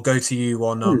 I'll go to you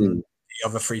on the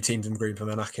other three teams in the group, and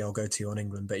then Aki, I'll go to you on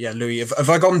England. But yeah, Louis, have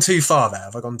I gone too far there?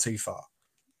 Have I gone too far?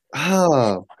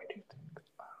 I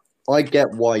get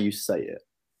why you say it.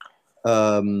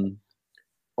 I'm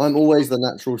always the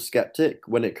natural skeptic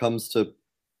when it comes to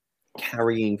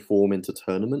carrying form into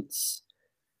tournaments.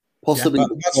 Possibly,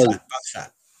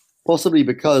 possibly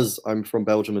because I'm from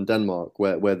Belgium and Denmark,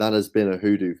 where that has been a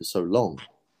hoodoo for so long.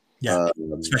 Yeah,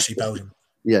 especially Belgium.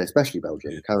 Yeah, especially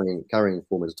Belgium. Carrying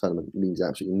form into tournament means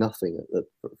absolutely nothing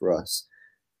for us.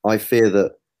 I fear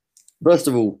that, first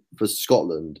of all, for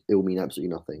Scotland, it will mean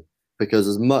absolutely nothing. Because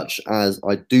as much as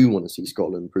I do want to see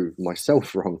Scotland prove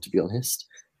myself wrong, to be honest,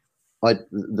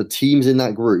 the teams in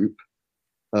that group,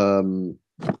 I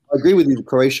agree with you,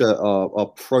 Croatia are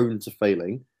prone to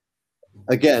failing.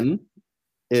 Again,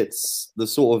 it's the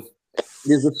sort of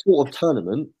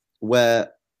tournament where,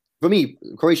 for me,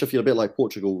 Croatia feel a bit like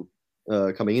Portugal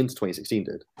coming into 2016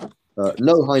 did.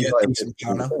 No hindsight. Decent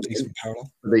parallel.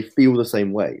 They feel the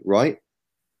same way, right?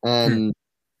 And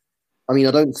I mean,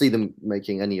 I don't see them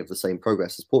making any of the same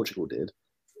progress as Portugal did.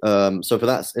 So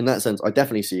in that sense, I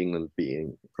definitely see England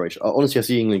beating Croatia. Honestly, I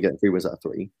see England getting 3 wins out of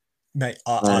 3. Mate,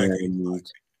 I agree.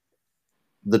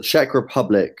 The Czech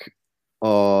Republic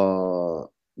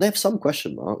they have some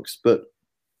question marks, but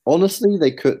honestly,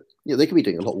 they could be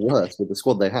doing a lot worse with the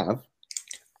squad they have.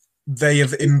 They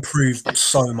have improved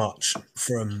so much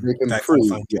from their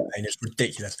qualifying campaign. It's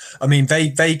ridiculous. I mean,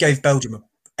 they gave Belgium a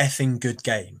effing good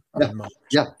game in March.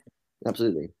 Yeah,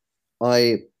 absolutely.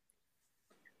 The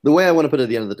way I want to put it at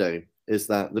the end of the day is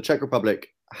that the Czech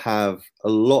Republic have a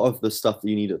lot of the stuff that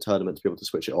you need at a tournament to be able to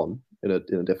switch it on in a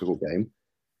difficult game.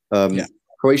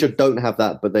 Croatia don't have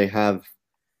that, but they have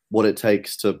what it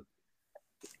takes to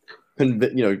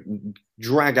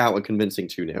drag out a convincing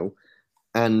 2-0.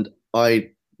 And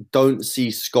I don't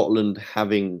see Scotland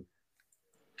having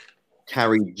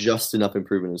carried just enough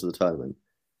improvement into the tournament.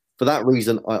 For that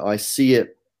reason, I see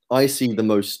the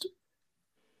most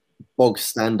bog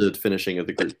standard finishing of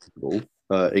the group: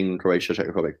 England, Croatia, Czech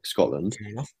Republic, Scotland.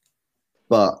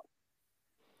 But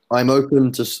I'm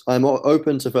open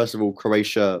to first of all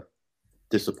Croatia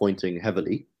disappointing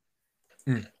heavily,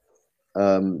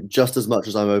 just as much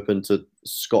as I'm open to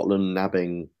Scotland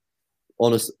nabbing,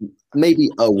 maybe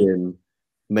a win,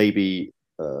 maybe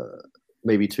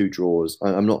 2 draws.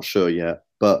 I'm not sure yet,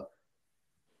 but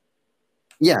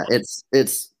yeah,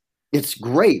 it's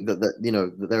great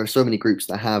that there are so many groups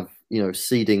that have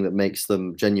seeding that makes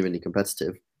them genuinely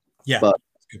competitive. Yeah, but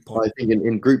good point. I think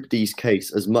in Group D's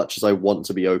case, as much as I want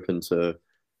to be open to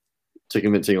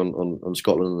convincing on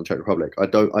Scotland and the Czech Republic, I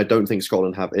don't think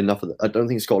Scotland have enough of that. I don't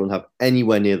think Scotland have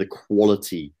anywhere near the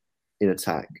quality in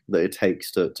attack that it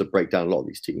takes to break down a lot of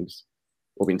these teams.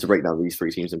 I mean, to break down these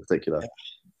 3 teams in particular.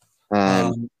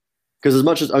 Because as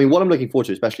much as what I'm looking forward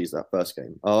to, especially, is that first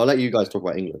game. I'll let you guys talk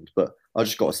about England, but I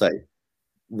just got to say,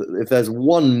 if there's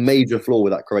one major flaw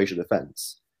with that Croatia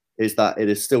defense, is that it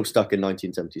is still stuck in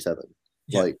 1977.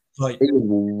 Yeah, England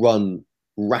will run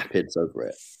rapids over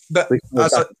it. But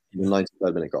as a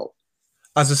 93rd-minute goal.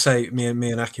 As I say, me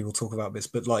and Aki will talk about this,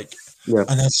 but and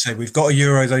as I say, we've got a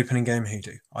Euros opening game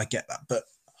hoodoo. I get that,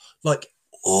 but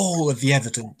all of the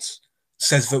evidence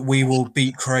says that we will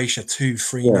beat Croatia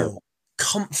 2-3-0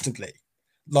 comfortably.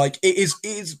 It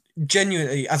is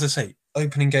genuinely, as I say,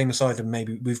 opening game aside, and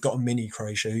maybe we've got a mini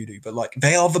Croatia hoodoo, but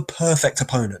they are the perfect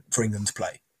opponent for England to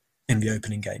play in the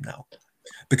opening game now,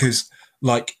 because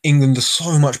England are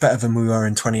so much better than we were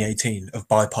in 2018 of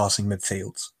bypassing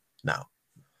midfields now.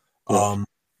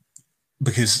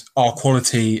 Because our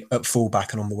quality at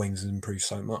fullback and on the wings has improved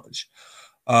so much.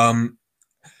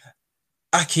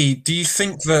 Aki, do you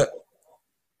think that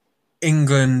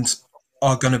England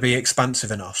are going to be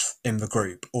expansive enough in the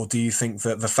group, or do you think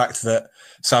that the fact that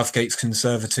Southgate's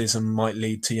conservatism might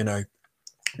lead to,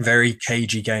 very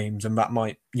cagey games, and that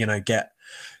might, get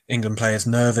England players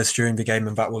nervous during the game,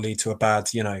 and that will lead to a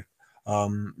bad,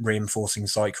 reinforcing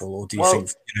cycle? Or do you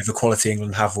think the quality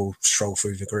England have will stroll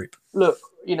through the group? Look,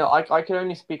 I can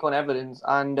only speak on evidence,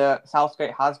 and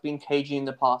Southgate has been cagey in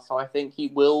the past, so I think he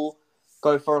will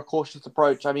go for a cautious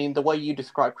approach. I mean, the way you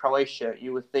describe Croatia,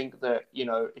 you would think that,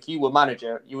 if you were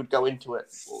manager, you would go into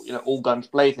it, all guns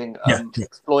blazing,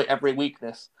 exploit every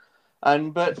weakness.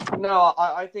 But no,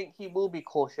 I think he will be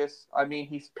cautious. I mean,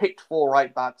 he's picked 4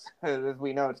 right backs, as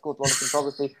we know. It's caused a lot of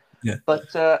controversy.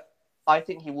 But I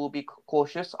think he will be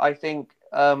cautious. I think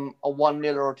a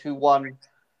 1-0 or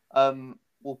 2-1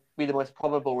 will be the most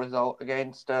probable result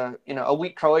against a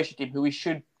weak Croatia team who we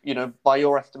should, by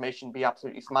your estimation, be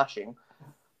absolutely smashing.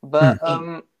 But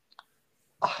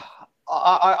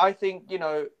I think,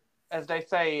 as they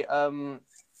say,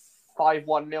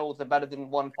 5-1-0s are better than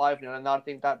 1-5-0, and I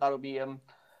think that'll be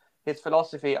his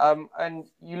philosophy. And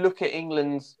you look at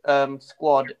England's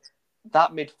squad,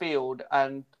 that midfield,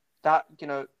 and that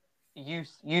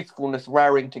youthfulness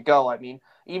raring to go. I mean,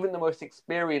 even the most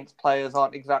experienced players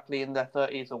aren't exactly in their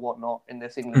 30s or whatnot in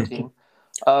this England team.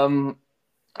 I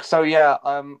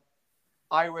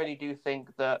really do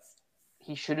think that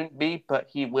he shouldn't be, but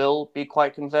he will be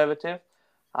quite conservative.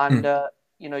 And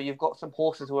you've got some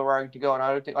horses who are raring to go, and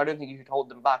I don't think you should hold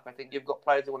them back. I think you've got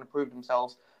players who want to prove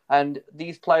themselves, and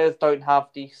these players don't have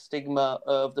the stigma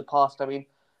of the past. I mean,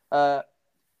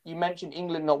 you mentioned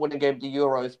England not winning a game at the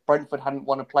Euros. Brentford hadn't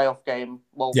won a playoff game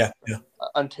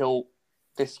until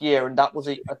this year, and that was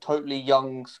a totally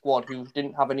young squad who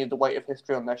didn't have any of the weight of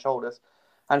history on their shoulders.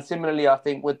 And similarly, I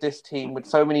think with this team, with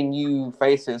so many new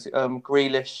faces,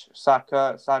 Grealish,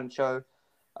 Saka, Sancho,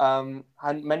 and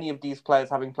many of these players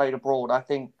having played abroad, I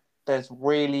think there's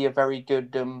really a very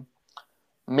good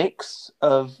mix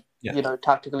of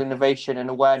tactical innovation and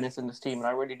awareness in this team, and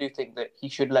I really do think that he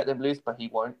should let them loose, but he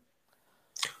won't.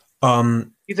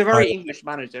 He's a very English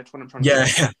manager. That's what I'm trying to Yeah,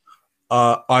 say.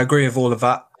 I agree with all of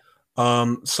that.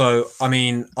 So, I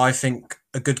mean, I think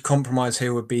a good compromise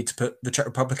here would be to put the Czech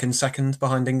Republic in second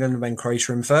behind England and then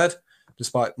Croatia in third,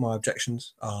 despite my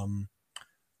objections.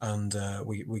 And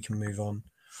we can move on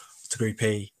to Group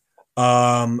E.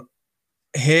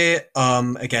 Here,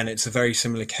 again, it's a very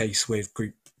similar case with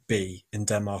Group B in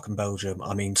Denmark and Belgium.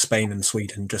 I mean, Spain and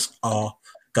Sweden just are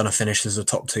going to finish as the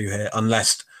top two here,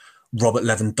 unless Robert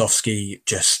Lewandowski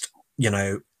just,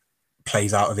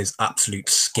 plays out of his absolute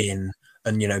skin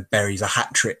and, buries a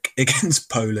hat-trick against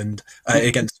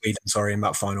against Sweden, sorry, in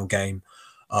that final game.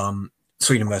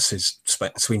 Sweden versus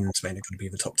Sweden and Spain are going to be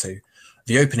the top two.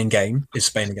 The opening game is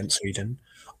Spain against Sweden.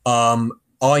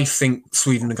 I think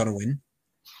Sweden are going to win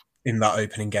in that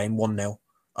opening game, 1-0.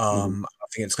 I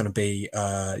think it's going to be,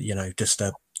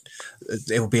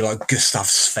 it will be like Gustav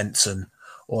Svensson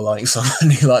or like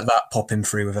somebody like that popping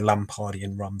through with a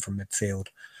Lampardian run from midfield.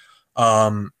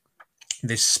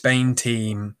 This Spain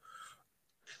team,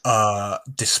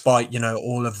 despite,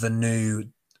 all of the new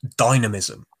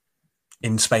dynamism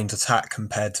in Spain's attack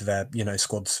compared to their,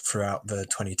 squads throughout the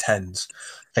 2010s,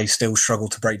 they still struggle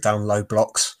to break down low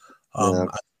blocks. As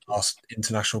last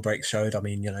international break showed, I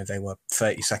mean, they were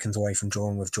 30 seconds away from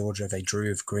drawing with Georgia. They drew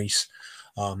with Greece.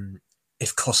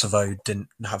 If Kosovo didn't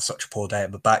have such a poor day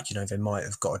at the back, they might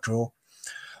have got a draw.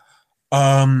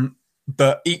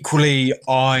 But equally,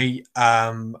 I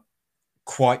am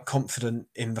quite confident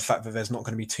in the fact that there's not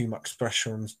going to be too much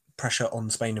pressure on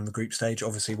Spain in the group stage.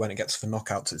 Obviously, when it gets to the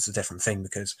knockouts, it's a different thing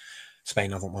because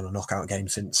Spain haven't won a knockout game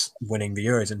since winning the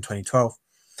Euros in 2012.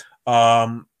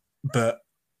 But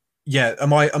yeah,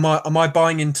 am I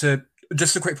buying into?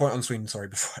 Just a quick point on Sweden. Sorry,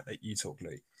 before I let you talk,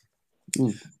 Louis.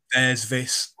 There's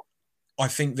this. I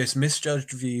think this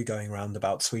misjudged view going around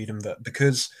about Sweden that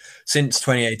because since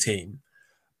 2018,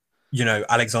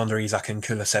 Alexander Isak and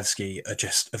Kulusevski are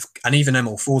and even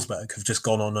Emil Forsberg have just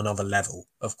gone on another level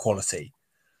of quality.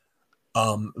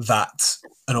 And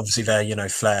obviously they're,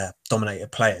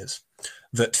 Flair-dominated players,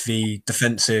 that the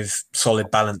defensive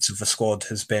solid balance of the squad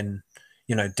has been,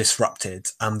 disrupted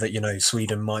and that,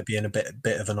 Sweden might be in a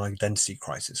bit of an identity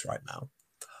crisis right now.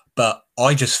 But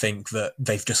I just think that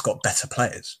they've just got better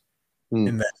players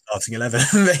in their starting 11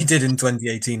 than they did in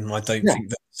 2018. And I don't think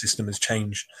that the system has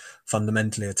changed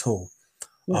fundamentally at all.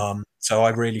 So I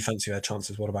really fancy their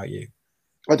chances. What about you?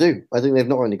 I do. I think they've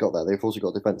not only got that, they've also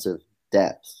got defensive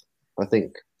depth. I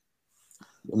think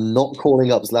not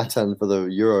calling up Zlatan for the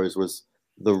Euros was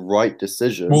the right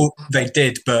decision. Well, they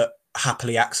did, but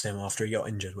happily axed him after he got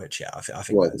injured, which, I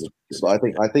think. Well, but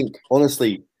I think,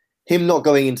 honestly, him not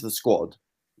going into the squad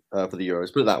for the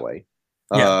Euros, put it that way,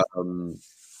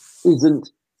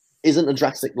 isn't a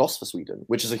drastic loss for Sweden,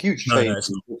 which is a huge change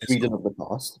from the Sweden of the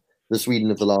past, the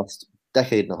Sweden of the last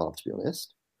decade and a half, to be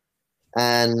honest.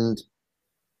 And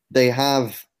they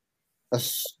have a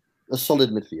solid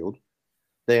midfield.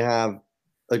 They have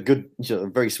a good, a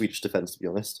very Swedish defense, to be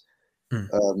honest.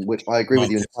 Which I agree with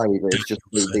you entirely. They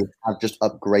have just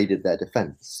upgraded their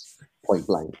defense, point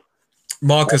blank.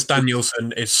 Marcus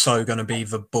Danielsson is so going to be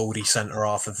the baldy centre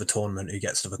half of the tournament who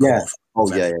gets to the call.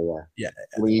 Yeah.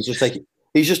 I mean,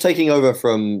 he's just taking over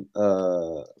from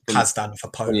Kazdan for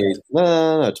Poland.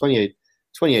 No,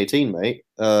 2018, mate.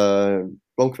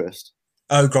 Blomqvist.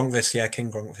 Oh, Gronqvist, King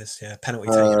Gronqvist, penalty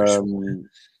taker.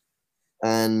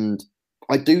 And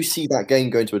I do see that game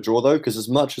going to a draw though, because as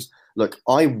much as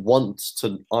I am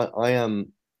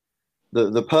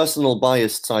the personal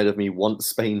biased side of me wants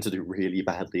Spain to do really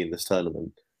badly in this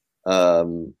tournament.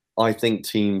 I think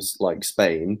teams like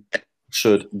Spain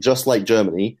should, just like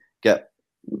Germany, get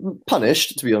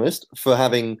punished, to be honest, for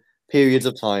having periods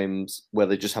of times where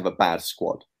they just have a bad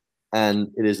squad.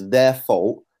 And it is their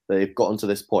fault that they've gotten to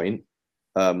this point.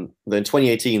 Then in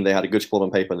 2018, they had a good squad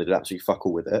on paper and they did absolutely fuck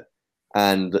all with it.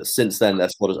 And since then, their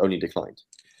squad has only declined,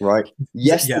 right?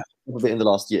 Yes, a bit in the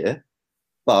last year,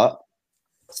 but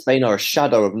Spain are a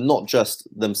shadow of not just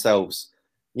themselves.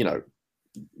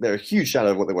 They're a huge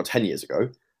shadow of what they were 10 years ago.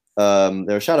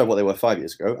 They're a shadow of what they were 5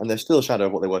 years ago, and they're still a shadow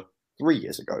of what they were 3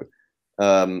 years ago.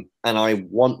 And I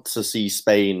want to see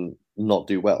Spain not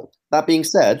do well. That being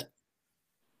said,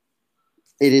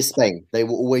 it is Spain. They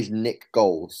will always nick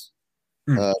goals.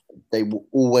 They will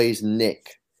always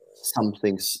nick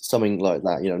something like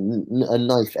that, a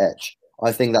knife edge.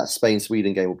 I think that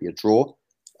Spain-Sweden game will be a draw.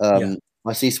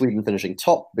 I see Sweden finishing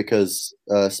top because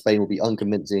Spain will be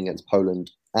unconvincing against Poland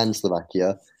and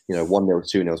Slovakia, 1-0,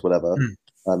 2-0, whatever.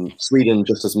 Sweden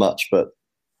just as much, but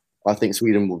I think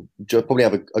Sweden will probably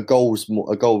have a goal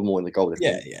more in the goal.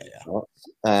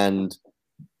 And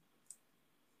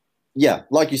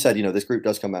like you said, this group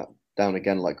does come out down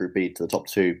again like Group B to the top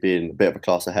two, being a bit of a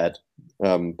class ahead.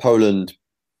 Poland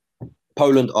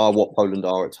are what Poland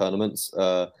are at tournaments.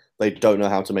 They don't know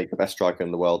how to make the best striker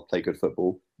in the world play good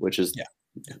football, which is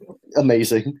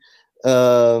amazing.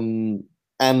 And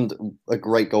a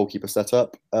great goalkeeper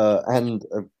setup, and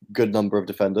a good number of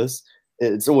defenders.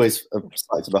 It's always a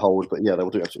sight to behold, but yeah, they will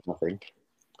do absolutely nothing.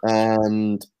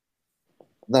 And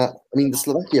that, I mean, the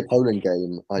Slovakia-Poland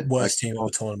game... Worst team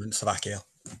of the tournament, Slovakia.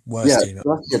 Worst team.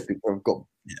 Slovakia have got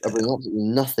absolutely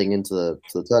nothing into the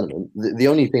tournament. The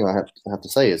only thing I have to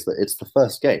say is that it's the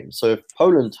first game. So if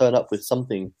Poland turn up with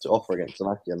something to offer against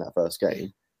Slovakia in that first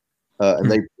game,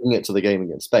 and they bring it to the game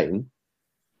against Spain,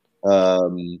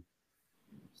 something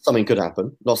could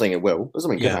happen. Not saying it will, but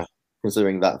something could happen.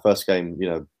 Considering that first game,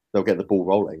 they'll get the ball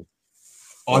rolling.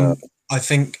 I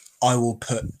think I will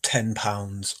put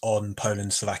 £10 on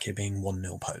Poland-Slovakia being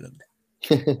 1-0 Poland.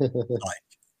 It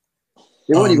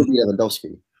won't even be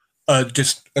Lewandowski.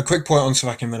 Just a quick point on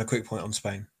Slovakia and then a quick point on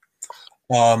Spain.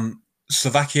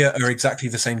 Slovakia are exactly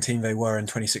the same team they were in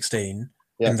 2016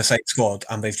 in the same squad,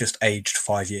 and they've just aged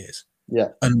 5 years. Yeah.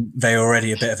 And they're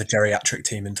already a bit of a geriatric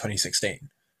team in 2016.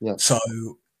 Yeah. So,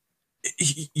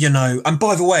 and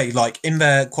by the way, like in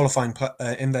their qualifying,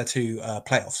 in their two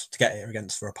playoffs to get here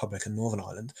against the Republic and Northern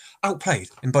Ireland, outplayed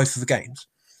in both of the games.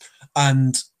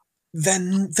 And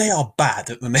then they are bad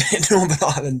at the minute, Northern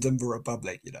Ireland and the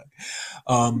Republic,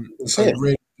 So it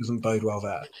really doesn't bode well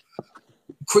there.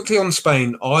 Quickly on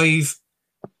Spain, I've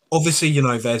obviously,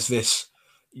 there's this,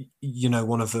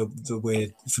 one of the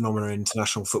weird phenomena in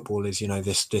international football is,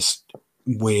 this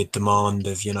weird demand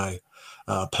of,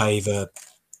 play the,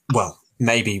 well,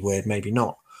 maybe weird, maybe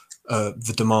not,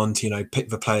 the demand to, pick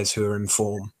the players who are in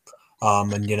form.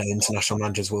 And, international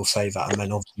managers will say that and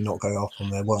then obviously not go up on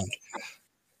their word.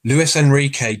 Luis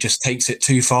Enrique just takes it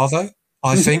too far, though,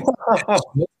 I think.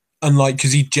 And,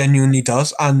 because he genuinely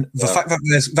does. And the fact that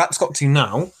that's got to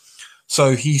now,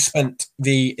 so he spent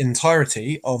the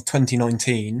entirety of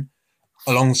 2019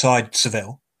 alongside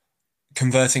Seville,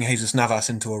 converting Jesus Navas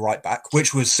into a right-back,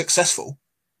 which was successful.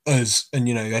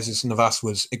 Jesus Navas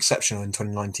was exceptional in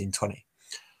 2019-20.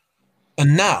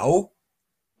 And now,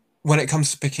 when it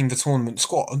comes to picking the tournament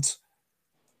squad,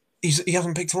 he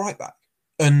hasn't picked a right-back.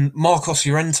 And Marcos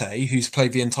Llorente, who's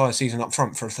played the entire season up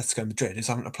front for Atletico Madrid, is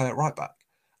having to play at right back.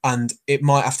 And it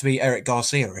might have to be Eric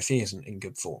Garcia if he isn't in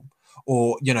good form.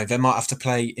 Or, they might have to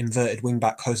play inverted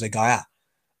wing-back Jose Gaya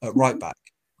at right back,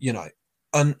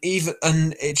 And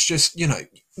it's just,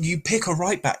 you pick a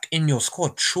right back in your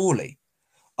squad, surely.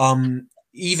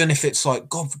 Even if it's like,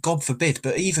 God forbid,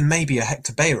 but even maybe a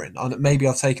Hector Bellerin, and maybe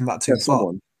I've taken that too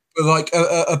far. But like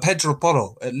a Pedro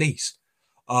Porro, at least.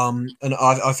 And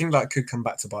I think that could come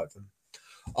back to bite them.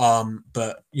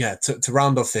 But yeah, to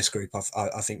round off this group,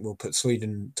 I think we'll put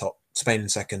Sweden top, Spain in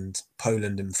second,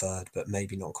 Poland in third, but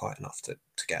maybe not quite enough to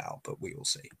get out, but we will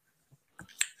see.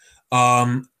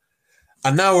 And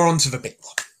now we're on to the big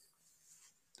one.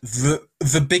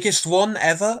 The biggest one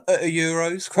ever at a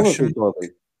Euros question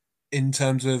in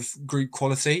terms of group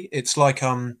quality. It's like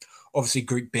obviously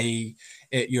Group B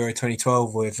at Euro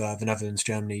 2012 with the Netherlands,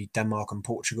 Germany, Denmark and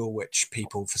Portugal, which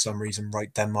people for some reason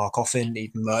wrote Denmark off in,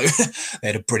 even though they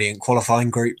had a brilliant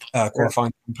qualifying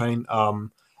campaign.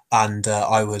 And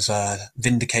I was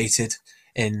vindicated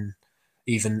in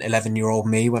even 11-year-old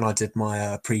me when I did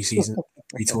my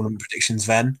pre-tournament predictions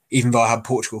then, even though I had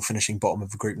Portugal finishing bottom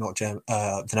of the group, not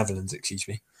the Netherlands, excuse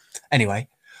me. Anyway,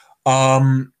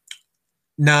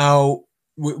 now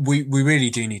we really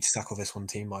do need to tackle this one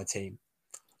team by team.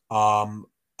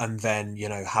 And then,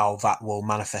 how that will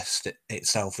manifest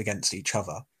itself against each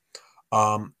other.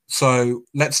 So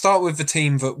let's start with the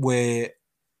team that we're,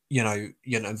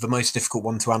 the most difficult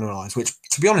one to analyse, which,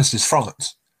 to be honest, is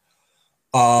France.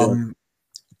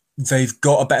 They've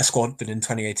got a better squad than in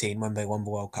 2018 when they won the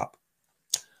World Cup.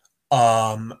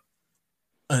 And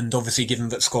obviously, given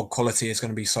that squad quality is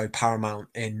going to be so paramount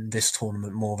in this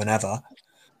tournament more than ever,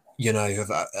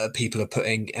 people are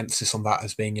putting emphasis on that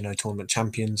as being, tournament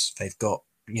champions. They've got,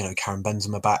 Karim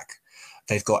Benzema back.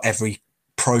 They've got every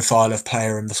profile of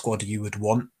player in the squad you would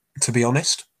want, to be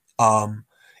honest.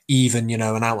 Even,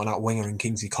 an out-and-out winger in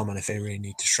Kingsley Coman if they really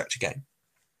need to stretch a game.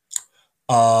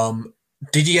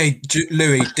 Didier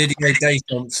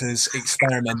Deschamps has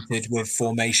experimented with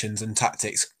formations and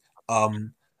tactics. I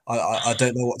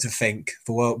don't know what to think.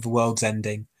 The world's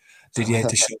ending. Didier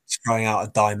Deschamps throwing out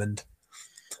a diamond.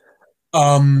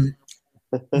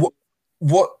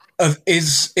 What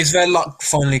is their luck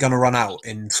finally going to run out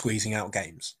in squeezing out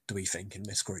games, do we think, in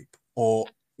this group? Or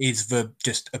is the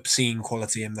just obscene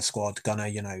quality in the squad going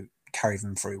to, carry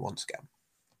them through once again?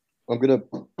 I'm going to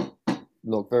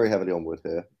knock very heavily on wood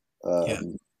here.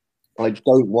 I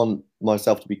don't want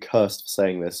myself to be cursed for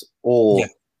saying this or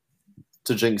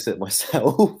to jinx it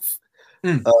myself.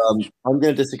 I'm going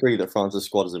to disagree that France's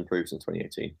squad has improved since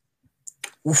 2018.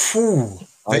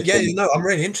 I'm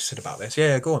really interested about this.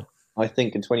 Yeah, go on. I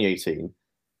think in 2018,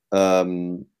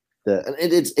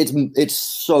 it's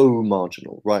so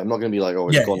marginal, right? I'm not going to be like,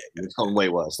 it's gone way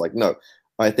worse. Like, no,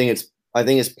 I think it's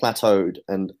plateaued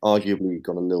and arguably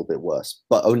gone a little bit worse,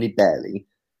 but only barely.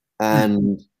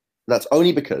 And that's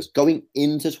only because going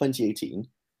into 2018,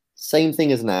 same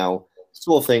thing as now,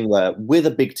 sort of thing where with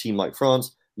a big team like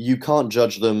France, you can't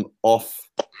judge them off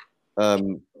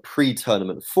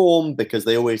pre-tournament form because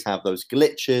they always have those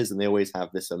glitches and they always have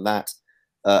this and that.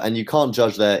 And you can't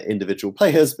judge their individual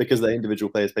players because their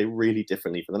individual players play really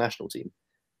differently for the national team.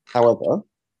 However,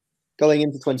 going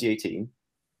into 2018,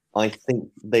 I think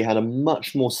they had a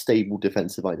much more stable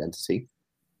defensive identity.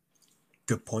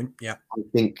 Good point, yeah. I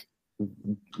think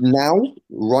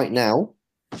right now,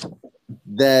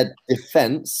 their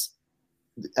defense,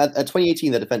 at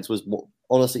 2018, their defense was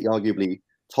honestly, arguably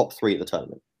top 3 at the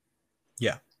tournament.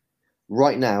 Yeah.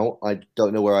 Right now, I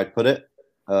don't know where I'd put it.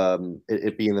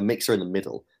 It'd be in the mixer in the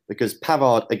middle because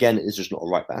Pavard, again, is just not a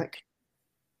right back.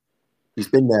 He's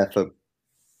been there for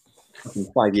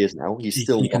 5 years now. He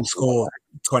can score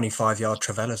 25-yard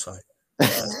Travello.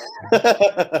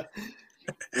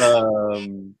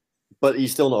 But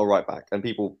he's still not a right back, and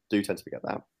people do tend to forget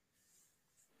that.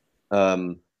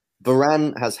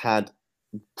 Varane has had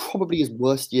probably his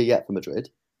worst year yet for Madrid.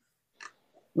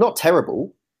 Not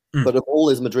terrible, but of all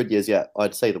his Madrid years yet,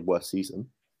 I'd say the worst season.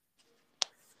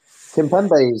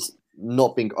 Kimpembe's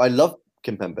not been... I love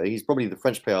Kimpembe. He's probably the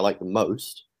French player I like the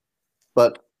most.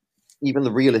 But even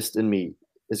the realist in me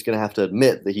is going to have to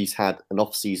admit that he's had an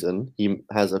off-season. He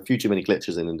has a few too many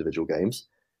glitches in individual games.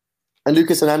 And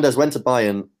Lucas Hernandez went to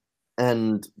Bayern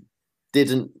and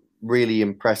didn't really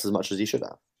impress as much as he should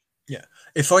have. Yeah.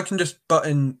 If I can just butt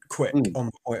in quick on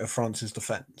the point of France's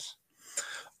defence.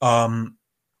 Point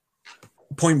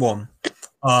one.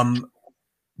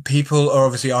 People are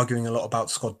obviously arguing a lot about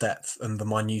squad depth and the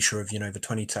minutiae of, the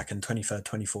 22nd, 23rd,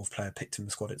 24th player picked in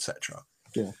the squad, etc.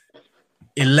 Yeah.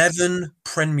 11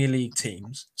 Premier League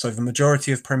teams, so the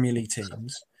majority of Premier League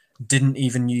teams, didn't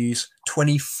even use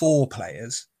 24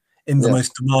 players in the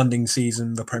most demanding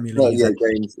season the Premier League has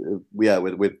games,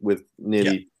 with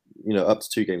nearly up to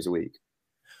 2 games a week.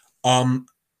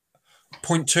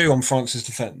 Point two on France's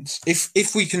defence.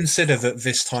 If we consider that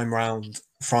this time round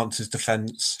France's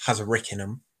defence has a rick in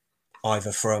them,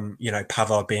 either from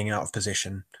Pavard being out of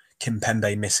position,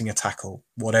 Kimpembe missing a tackle,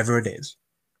 whatever it is.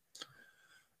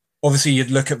 Obviously, you'd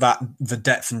look at the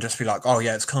depth and just be like, oh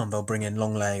yeah, it's calm. They'll bring in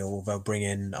Longley or they'll bring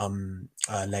in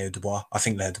Leo Dubois. I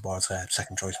think Leo Dubois is their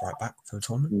second choice right back for the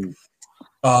tournament.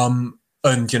 And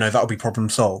that'll be problem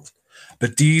solved.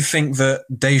 But do you think that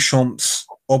Deschamps'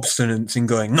 obstinance in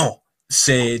going, no,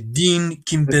 c'est Digne,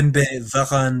 Kimpembe,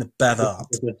 Varane, Pavard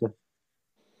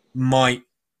might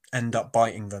end up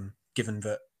biting them, given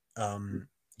that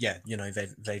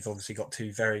they've obviously got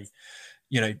 2 very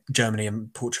Germany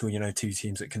and Portugal, 2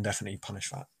 teams that can definitely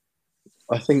punish that.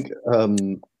 I think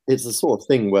it's the sort of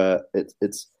thing where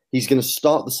he's going to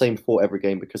start the same 4 every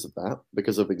game because of that,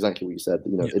 because of exactly what you said.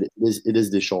 It is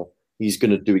Deschamps. He's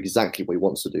going to do exactly what he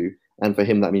wants to do, and for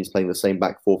him that means playing the same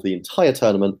back 4 for the entire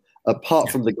tournament, apart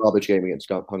from the garbage game against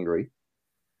Hungary.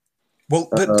 Well,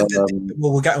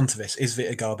 we'll get onto this. Is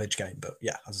it a garbage game? But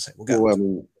yeah, as I say, we'll get.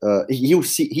 Well,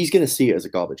 he's going to see it as a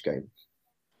garbage game.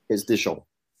 It's Deschamps.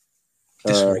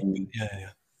 Yeah.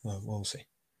 Well, we'll see.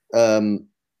 And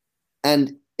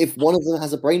if one of them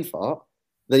has a brain fart,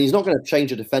 then he's not going to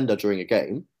change a defender during a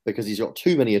game because he's got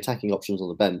too many attacking options on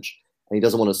the bench and he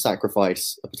doesn't want to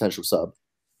sacrifice a potential sub.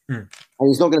 And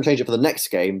he's not going to change it for the next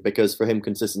game because for him,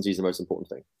 consistency is the most important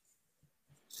thing.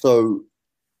 So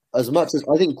as much as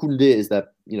I think Koundé is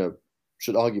that,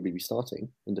 should arguably be starting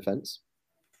in defence,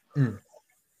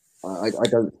 I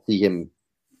don't see him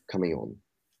coming on.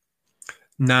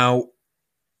 Now,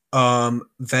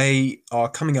 they are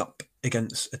coming up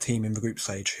against a team in the group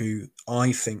stage who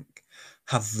I think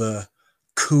have the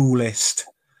coolest,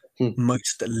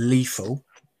 most lethal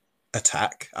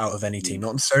attack out of any team.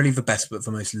 Not necessarily the best, but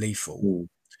the most lethal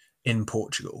in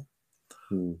Portugal.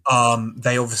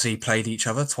 They obviously played each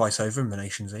other twice over in the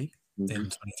Nations League in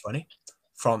 2020.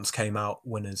 France came out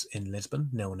winners in Lisbon,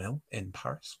 0-0 in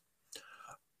Paris.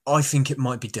 I think it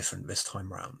might be different this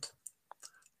time round.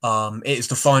 It's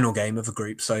the final game of the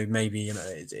group, so maybe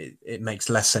it makes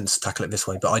less sense to tackle it this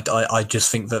way. But I just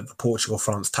think that the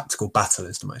Portugal-France tactical battle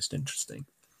is the most interesting.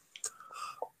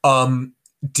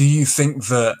 Do you think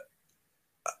that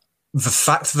the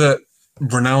fact that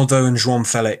Ronaldo and João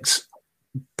Felix,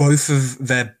 both of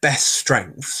their best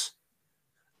strengths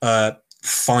are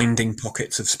finding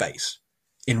pockets of space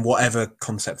in whatever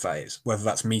concept that is, whether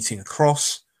that's meeting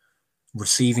across,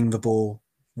 receiving the ball,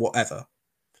 whatever.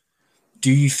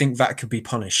 Do you think that could be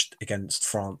punished against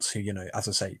France, who, as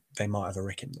I say, they might have a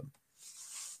rick in them?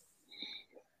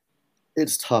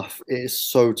 It's tough. It is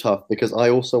so tough because I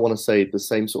also want to say the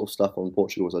same sort of stuff on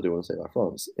Portugal as I do want to say about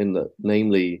France. In that,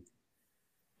 namely,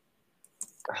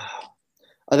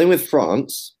 I think with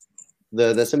France,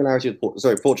 the similarity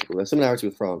with Portugal, the similarity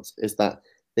with France is that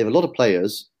they have a lot of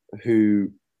players who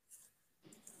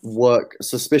work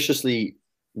suspiciously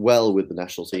well with the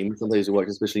national team. Some players who work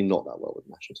especially not that well with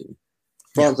the national team.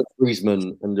 France have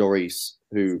Griezmann and Lloris,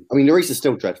 who, I mean, Lloris is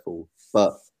still dreadful,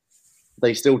 but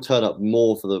they still turn up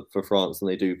more for France than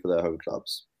they do for their home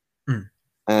clubs. Mm.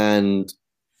 And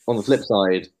on the flip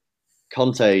side,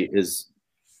 Conte is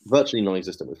virtually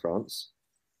non-existent with France,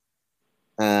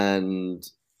 and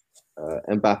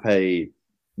Mbappe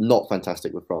not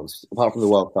fantastic with France. Apart from the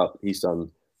World Cup, he's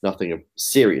done nothing of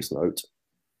serious note.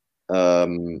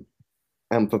 And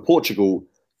for Portugal,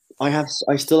 I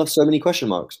still have so many question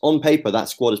marks. On paper, that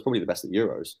squad is probably the best at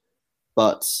Euros,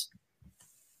 but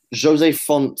Jose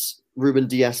Font, Ruben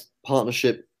Dias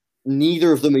partnership,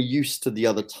 neither of them are used to the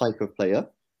other type of player.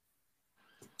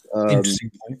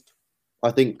 Interesting point.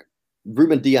 I think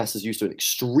Ruben Dias is used to an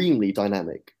extremely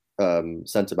dynamic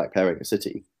centre-back pairing at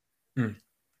City. Mm.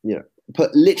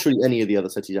 Put literally any of the other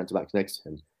City centre-backs next to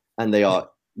him, and they are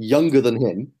younger than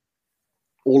him,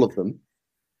 all of them,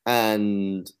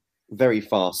 and very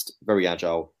fast, very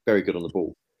agile, very good on the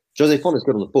ball. Jose Font is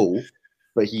good on the ball,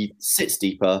 but he sits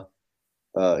deeper,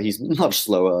 he's much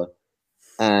slower,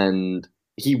 and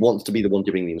he wants to be the one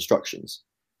giving the instructions,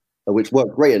 which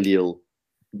worked great at Lille.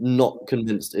 Not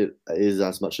convinced it is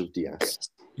as much of Dias.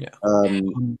 Yeah.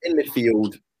 In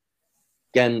midfield,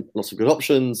 again, lots of good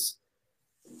options.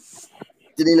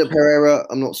 Danilo Pereira,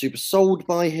 I'm not super sold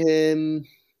by him.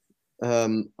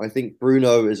 I think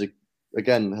Bruno has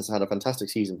had a fantastic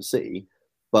season for City,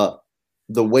 but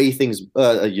the way things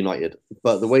United,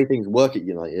 but the way things work at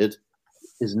United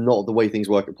is not the way things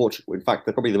work at Portugal. In fact,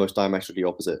 they're probably the most diametrically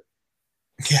opposite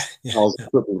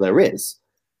football there is.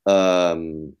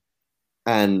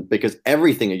 And because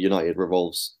everything at United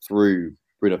revolves through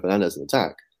Bruno Fernandes in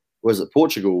attack, whereas at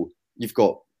Portugal, you've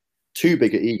got two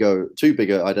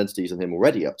bigger identities than him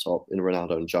already up top in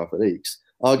Ronaldo and João Felix,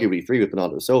 arguably three with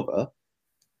Bernardo Silva,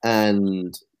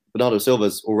 and Bernardo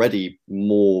Silva's already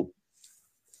more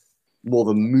of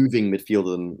a moving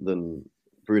midfielder than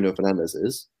Bruno Fernandes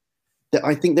is.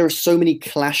 I think there are so many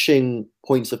clashing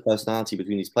points of personality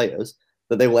between these players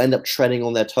that they will end up treading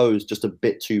on their toes just a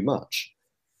bit too much.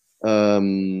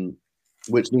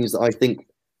 Which means that I think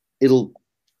it'll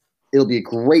be a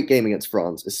great game against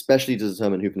France, especially to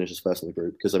determine who finishes first in the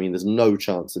group. Because I mean, there's no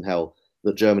chance in hell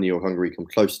that Germany or Hungary come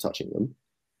close to touching them.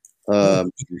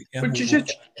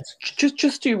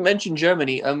 Just to mention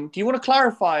Germany, do you want to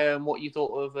clarify what you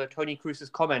thought of Toni Kroos's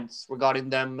comments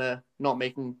regarding them not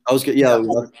making? I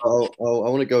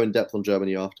want to go in depth on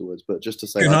Germany afterwards, but just to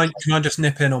say, can I just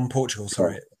nip in on Portugal?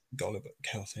 Sorry, it got a little bit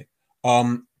chaotic.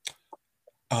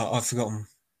 I've forgotten.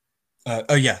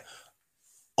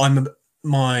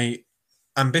 My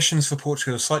ambitions for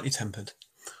Portugal are slightly tempered.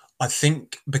 I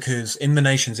think because in the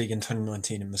Nations League in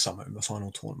 2019 in the summer, in the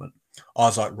final tournament, I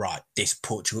was like, right, this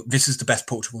is the best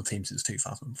Portugal team since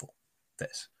 2004.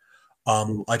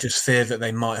 I just fear that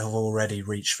they might have already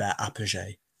reached their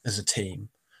apogee as a team,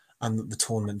 and that the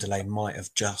tournament delay might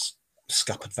have just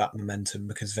scuppered that momentum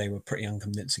because they were pretty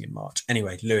unconvincing in March.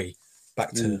 Anyway, Louis,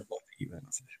 back to what you were going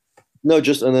to finish. No,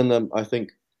 and then I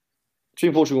think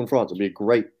between Portugal and France, it'll be a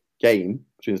great game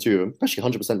between the two of them, especially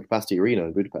 100% capacity arena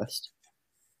in Budapest.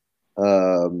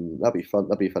 That'd be fun.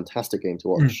 That'd be a fantastic game to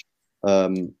watch.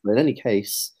 But in any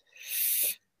case,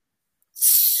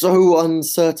 so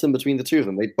uncertain between the two of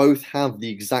them. They both have the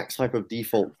exact type of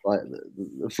default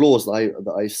flaws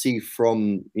that I see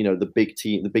from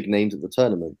the big names at the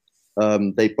tournament.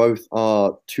 They both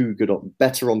are too good,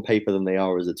 better on paper than they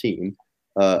are as a team.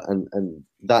 And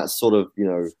that sort of,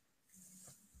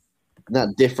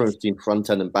 that difference between front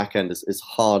end and back end is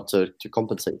hard to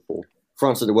compensate for.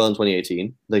 France did it well in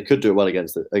 2018. They could do it well again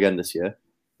this year.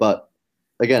 But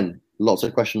again, lots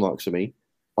of question marks for me.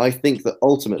 I think that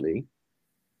ultimately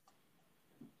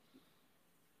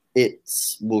it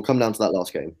will come down to that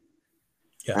last game.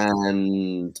 Yeah.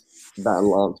 And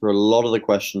that'll answer a lot of the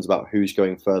questions about who's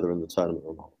going further in the tournament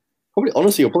or not.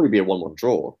 Honestly, it'll probably be a 1-1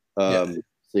 draw.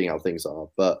 Seeing how things are,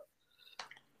 but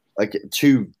like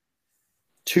two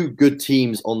good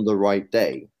teams on the right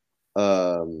day.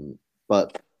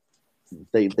 But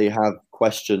they have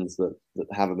questions that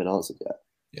haven't been answered yet.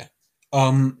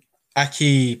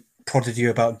 Aki prodded you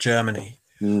about Germany.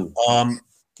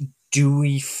 Do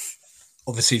we?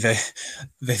 Obviously, they've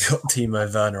got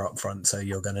Timo Werner up front, so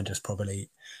you're going to just probably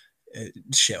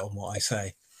shit on what I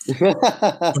say.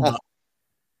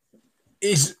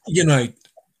 Is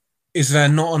there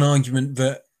not an argument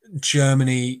that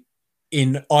Germany,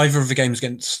 in either of the games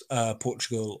against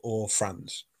Portugal or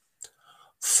France,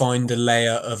 find a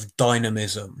layer of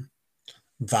dynamism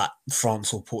that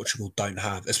France or Portugal don't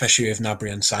have, especially with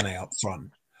Gnabry and Sané up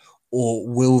front? Or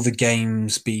will the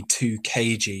games be too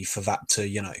cagey for that to,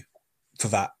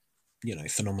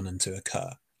 phenomenon to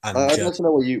occur? And I'd like to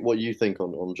know what you think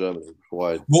on Germany.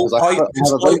 I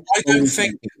don't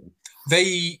think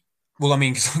they. Well, I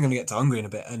mean, because I'm going to get to Hungary in a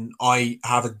bit, and I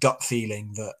have a gut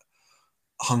feeling that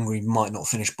Hungary might not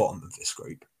finish bottom of this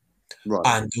group. Right.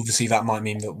 And obviously that might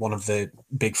mean that one of the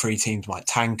big three teams might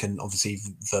tank, and obviously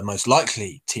the most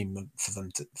likely team for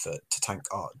them to tank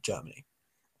are Germany.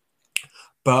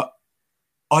 But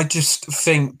I just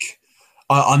think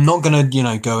I'm not going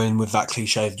to, go in with that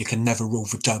cliche of you can never rule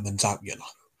the Germans out,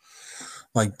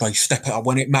 Like they step it up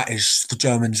when it matters. The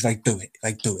Germans, they do it.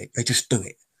 They just do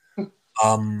it.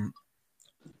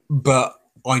 But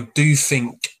I do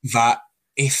think that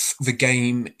if the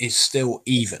game is still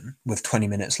even with 20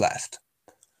 minutes left,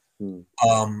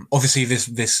 obviously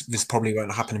this probably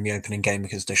won't happen in the opening game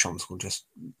because Deschamps will just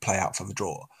play out for the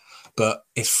draw. But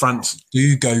if France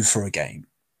do go for a game,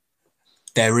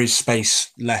 there is space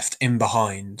left in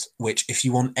behind, which if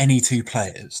you want any two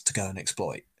players to go and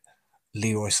exploit,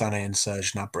 Leroy Sané and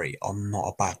Serge Gnabry are not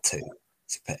a bad two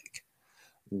to pick.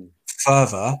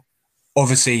 Further,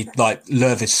 obviously, like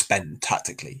Löw is spent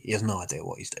tactically. He has no idea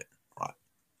what he's doing, right?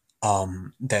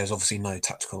 There's obviously no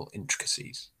tactical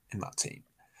intricacies in that team.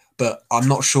 But I'm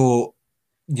not sure,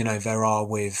 there are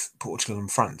with Portugal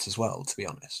and France as well, to be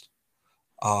honest.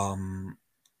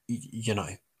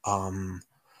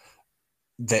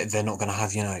 They're not going to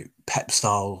have,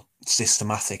 Pep-style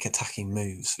systematic attacking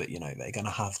moves that, they're going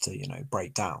to have to,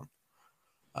 break down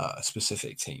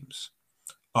specific teams.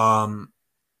 And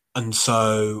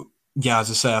so, yeah,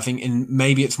 as I say, I think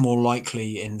maybe it's more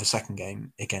likely in the second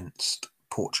game against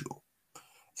Portugal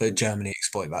that Germany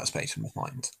exploit that space in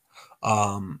behind.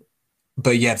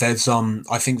 But yeah, there's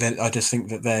I just think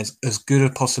that there's as good a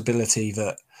possibility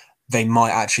that they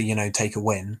might actually, take a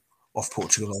win off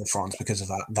Portugal or France because of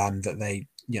that than that they,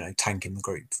 tank in the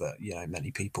group that,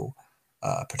 many people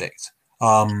predict.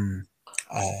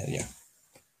 Yeah.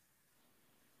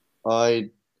 I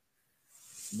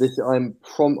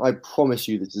promise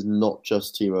you this is not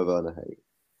just Timo Werner hate.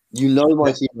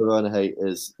 My Timo Werner hate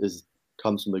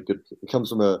comes from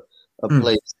a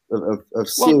place of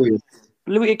serious.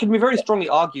 Louis, it can be very strongly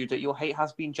argued that your hate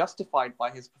has been justified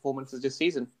by his performances this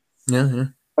season. Yeah.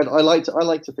 I like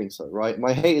to think so, right?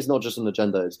 My hate is not just an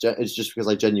agenda; it's just because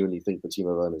I genuinely think that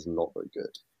Timo Werner is not very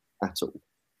good at all.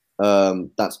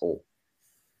 That's all.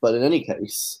 But in any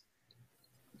case,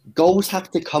 goals have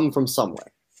to come from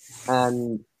somewhere.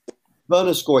 And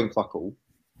Werner's scoring fuck all.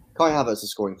 Kai Havertz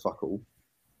is scoring fuck all.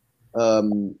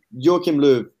 Joachim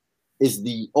Löw is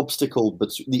the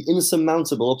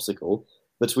insurmountable obstacle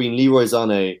between Leroy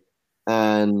Sané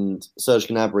and Serge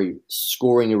Gnabry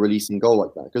scoring a releasing goal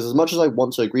like that. Because as much as I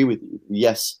want to agree with you,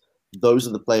 yes, those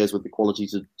are the players with the quality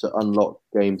to unlock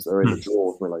games that are in the draw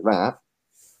or something like that.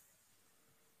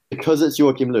 Because it's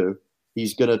Joachim Löw,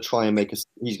 he's going to try and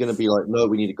he's going to be like, no,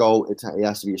 we need a goal. It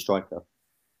has to be a striker.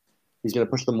 He's going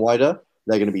to push them wider.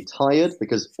 They're going to be tired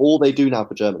because all they do now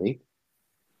for Germany.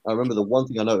 I remember the one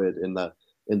thing I noted in the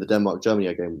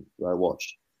Denmark-Germany game that I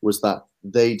watched was that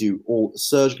they do all.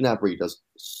 Serge Gnabry does.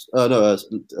 Leroy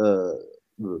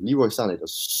Sané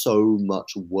does so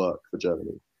much work for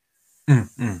Germany.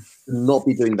 Not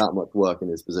be doing that much work in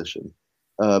his position,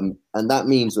 and that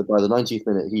means that by the 90th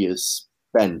minute he is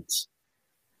spent.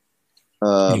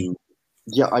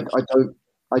 Yeah,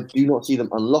 I do not see them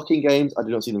unlocking games. I do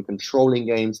not see them controlling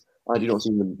games. I do not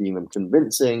see them being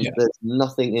convincing. Yeah. There's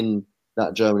nothing in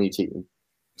that Germany team.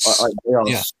 They are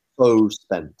so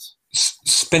spent.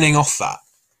 Spinning off that,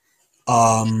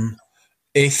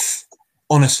 if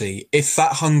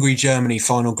that Hungary-Germany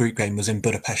final group game was in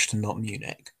Budapest and not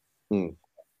Munich,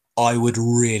 I would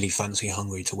really fancy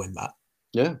Hungary to win that.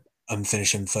 Yeah. And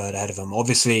finish in third ahead of them.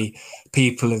 Obviously,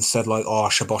 people have said like, "Oh,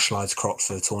 Szoboszlai's crocked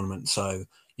for the tournament, so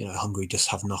Hungary just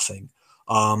have nothing."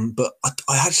 But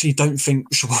I actually don't think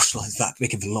Szoboszlai is that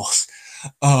big of a loss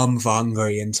for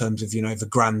Hungary in terms of the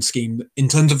grand scheme, in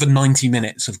terms of the 90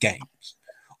 minutes of games.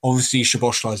 Obviously,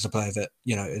 Szoboszlai is the player that,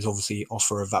 is obviously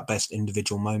offer of that best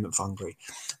individual moment for Hungary,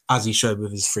 as he showed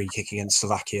with his free kick against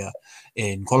Slovakia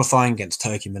in qualifying, against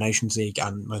Turkey in the Nations League,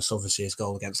 and most obviously his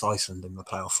goal against Iceland in the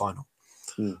playoff final.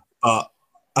 But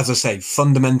as I say,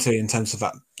 fundamentally, in terms of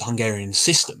that Hungarian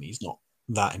system, he's not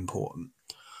that important.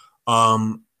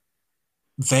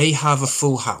 They have a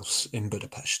full house in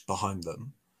Budapest behind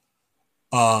them.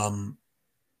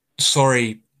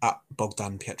 Sorry at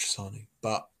Bogdan Pietrasanu,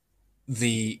 but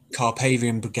the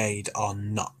Carpathian Brigade are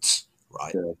nuts,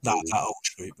 right? Yeah, that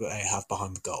age group that they have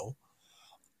behind the goal.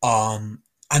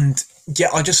 And yeah,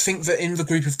 I just think that in the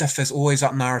group of death, there's always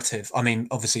that narrative. I mean,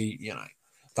 obviously,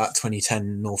 that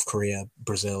 2010 North Korea,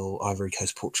 Brazil, Ivory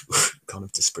Coast, Portugal kind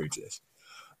of disproves this.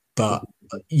 But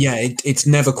yeah, it's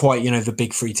never quite, the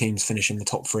big three teams finish in the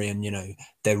top three, and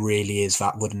there really is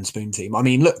that wooden spoon team. I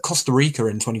mean, look, Costa Rica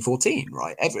in 2014,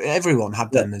 right? Everyone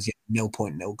had them as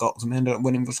 0.0 goals, and they ended up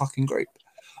winning the fucking group.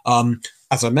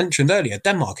 As I mentioned earlier,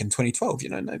 Denmark in 2012,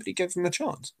 nobody gave them a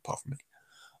chance apart from me.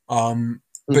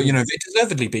 But they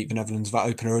deservedly beat the Netherlands that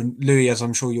opener. And Louis, as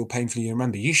I'm sure you'll painfully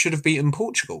remember, you should have beaten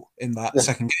Portugal in that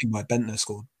second game where Bentner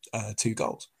scored 2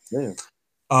 goals. Yeah.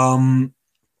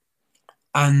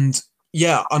 And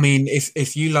yeah, I mean,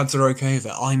 if you lads are okay with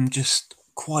it, I'm just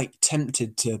quite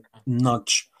tempted to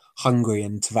nudge Hungary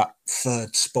into that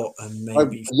third spot and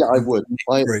maybe. I would.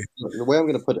 The way I'm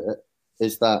going to put it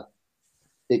is that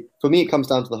for me, it comes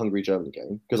down to the Hungary-Germany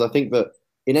game, because I think that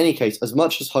in any case, as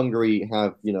much as Hungary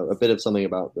have a bit of something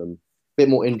about them, a bit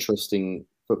more interesting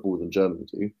football than Germany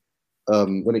do.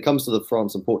 When it comes to the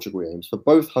France and Portugal games, for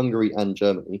both Hungary and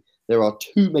Germany, there are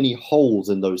too many holes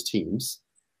in those teams.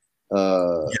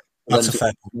 That's a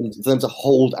fair point. For them to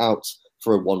hold out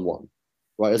for a 1-1,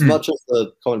 right? As much as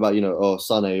the comment about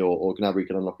Sané or Gnabry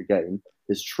can unlock a game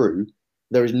is true,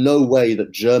 there is no way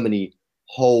that Germany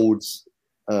holds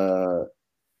either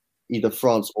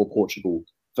France or Portugal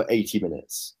for 80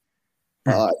 minutes.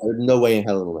 No way in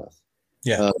hell and on earth.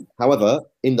 Yeah. However,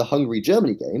 in the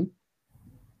Hungary-Germany game,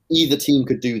 either team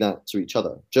could do that to each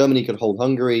other. Germany could hold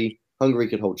Hungary, Hungary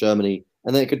could hold Germany,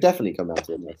 and then it could definitely come down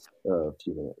to the next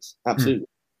few minutes. Absolutely.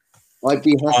 I'd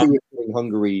be happy with putting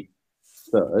Hungary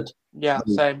third. Yeah,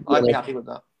 same. I'd be happy with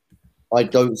that. I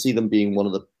don't see them being one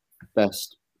of the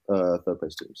best third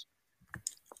place teams.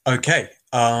 Okay.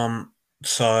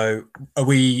 So are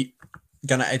we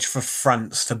going to edge for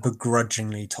France to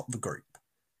begrudgingly top the group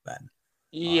then?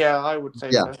 Yeah, I would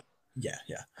say so. Yeah.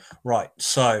 Right.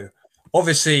 So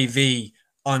obviously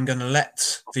I'm going to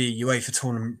let the UEFA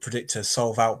tournament predictor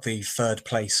solve out the third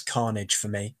place carnage for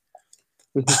me.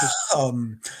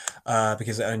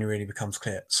 Because it only really becomes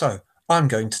clear. So I'm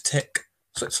going to tick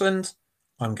Switzerland.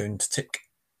 I'm going to tick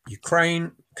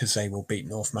Ukraine because they will beat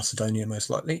North Macedonia most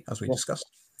likely, as we discussed.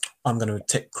 I'm going to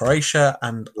tick Croatia,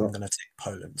 and I'm going to tick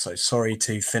Poland. So sorry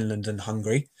to Finland and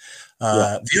Hungary.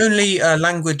 The only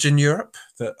language in Europe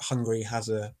that Hungary has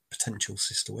a potential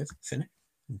sister with, Finnish.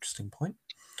 Interesting point.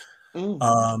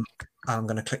 I'm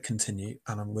going to click continue,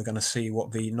 and we're going to see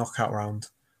what the knockout round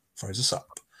throws us up.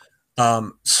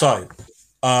 But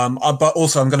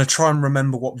also I'm going to try and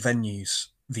remember what venues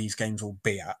these games will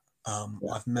be at.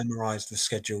 I've memorized the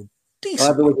schedule decently. I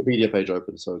have the Wikipedia page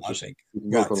open, so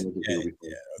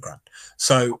Grand.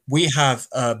 So we have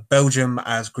Belgium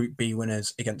as Group B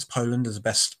winners against Poland as the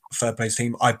best third place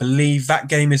team. I believe that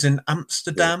game is in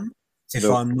Amsterdam, if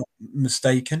I'm not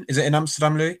mistaken. Is it in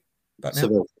Amsterdam, Louis?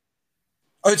 Seville.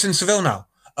 Oh, it's in Seville now.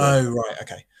 Yeah. Oh, right,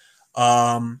 okay.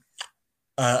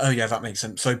 That makes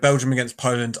sense. So Belgium against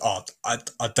Poland. I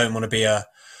don't want to be I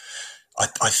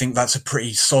think that's a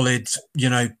pretty solid,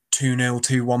 2-0,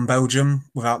 2-1 Belgium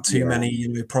without too many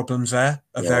problems there.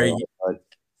 As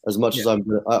much as I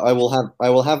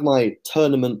will have my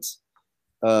tournament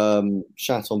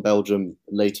chat on Belgium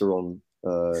later on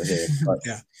here.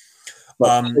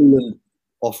 But Poland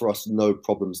offer us no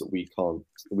problems that we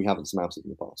haven't surmounted in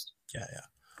the past.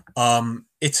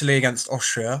 Italy against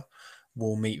Austria.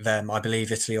 We'll meet them. I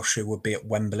believe Italy-Austria would be at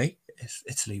Wembley if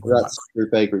Italy win. That's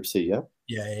Group A, Group C, yeah?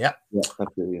 Yeah,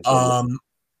 absolutely. Italy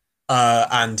are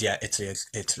going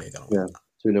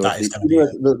to win.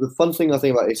 The fun thing I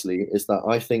think about Italy is that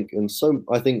I think in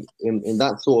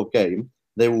that sort of game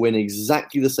they will win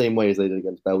exactly the same way as they did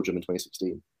against Belgium in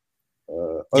 2016.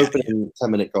 Opening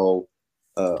 10-minute goal,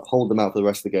 hold them out for the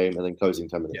rest of the game, and then closing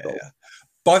 10-minute goal.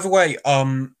 By the way,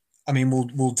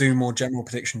 we'll do more general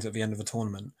predictions at the end of the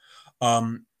tournament.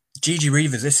 Gigi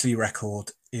Riva's Italy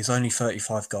record is only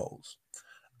 35 goals.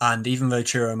 And even though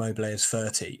Ciro Immobile is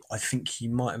 30, I think he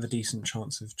might have a decent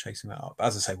chance of chasing that up.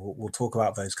 As I say, we'll talk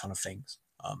about those kind of things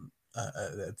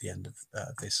at the end of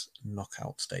this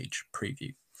knockout stage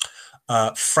preview.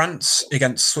 France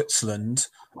against Switzerland.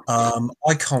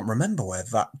 I can't remember where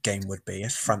that game would be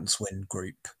if France win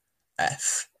Group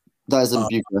F. That is in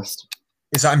Bucharest.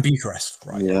 Is that in Bucharest?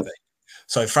 Right. Yeah.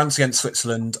 So France against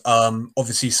Switzerland.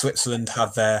 Obviously, Switzerland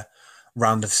have their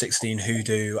round of 16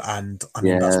 hoodoo, and I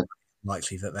mean that's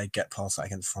likely that they get past that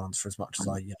against France. For as much as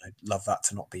I, love that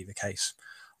to not be the case.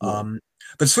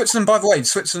 But Switzerland, by the way,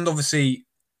 obviously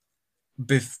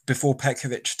before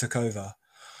Petkovic took over,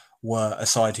 were a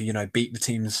side who beat the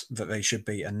teams that they should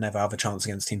beat and never have a chance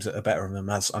against teams that are better than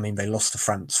them. They lost to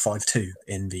France 5-2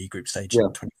 in the group stage in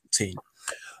 2014.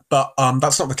 But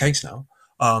that's not the case now.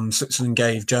 Switzerland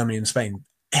gave Germany and Spain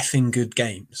effing good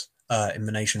games in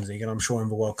the Nations League, and I'm sure in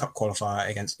the World Cup qualifier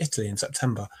against Italy in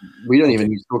September. We don't even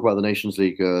need to talk about the Nations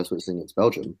League Switzerland against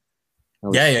Belgium.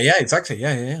 Exactly.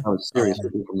 That was serious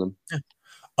from them.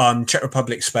 Yeah. Czech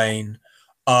Republic, Spain.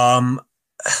 I'm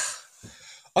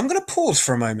going to pause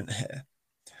for a moment here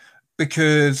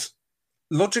because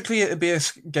logically it would be a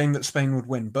game that Spain would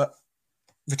win, but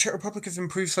the Czech Republic has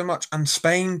improved so much, and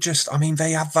Spain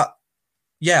they have that.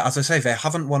 Yeah, as I say, they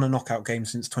haven't won a knockout game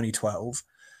since 2012.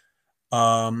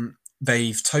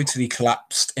 They've totally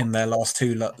collapsed in their last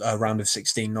two round of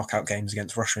 16 knockout games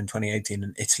against Russia in 2018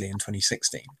 and Italy in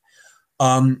 2016.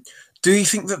 Do you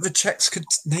think that the Czechs could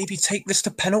maybe take this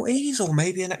to penalties or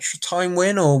maybe an extra time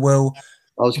win, or will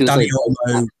Dani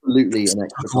Olmo absolutely an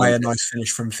extra away a nice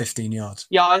finish from 15 yards?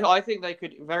 Yeah, I think they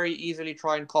could very easily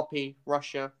try and copy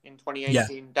Russia in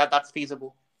 2018. Yeah. That's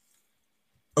feasible.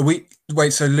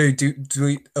 So Lou,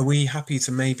 are we happy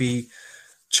to maybe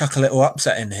chuck a little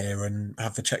upset in here and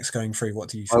have the Czechs going through? What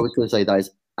do you think? I was going to say that is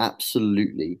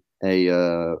absolutely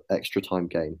a extra time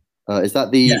game. Is that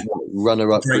the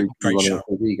runner-up game?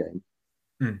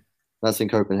 That's in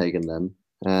Copenhagen then,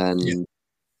 and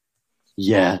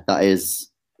that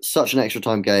is such an extra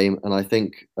time game. And I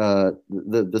think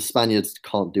the Spaniards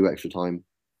can't do extra time.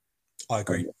 I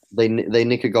agree. They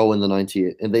nick a goal in the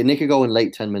 90th, and they nick a goal in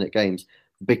late 10-minute games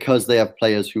because they have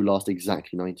players who last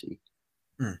exactly 90.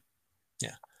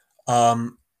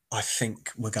 I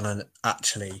think we're gonna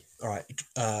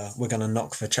we're gonna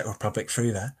knock the Czech Republic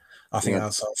through there. I think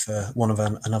that's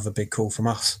another big call from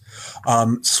us.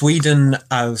 Sweden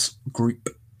as Group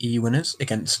E winners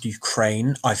against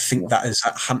Ukraine. I think that is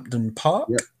at Hampden Park,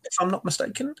 if I'm not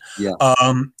mistaken.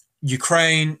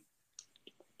 Ukraine.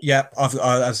 Yeah,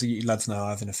 as you lads know,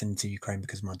 I have an affinity to Ukraine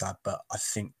because of my dad, but I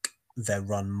think their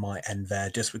run might end there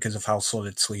just because of how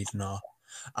solid Sweden are,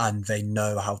 and they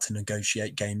know how to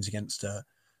negotiate games against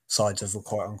sides of a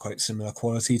quote-unquote similar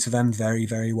quality to them very,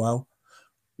 very well.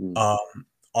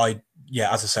 As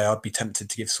I say, I'd be tempted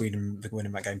to give Sweden the win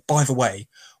in that game. By the way,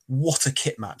 what a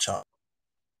kit matchup!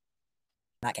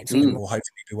 That game, Sweden will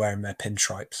hopefully be wearing their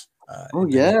pinstripes. That'd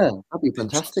be a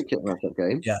fantastic kit matchup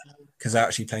game. Yeah, because they're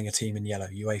actually playing a team in yellow.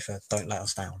 UEFA, don't let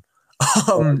us down.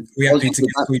 We have to give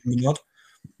Sweden the nod.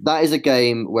 That is a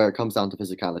game where it comes down to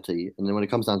physicality, and then when it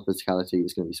comes down to physicality,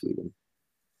 it's going to be Sweden.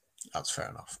 That's fair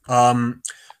enough.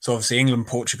 So obviously England,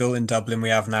 Portugal in Dublin we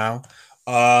have now.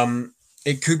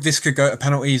 This could go to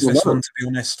penalties. This one, to be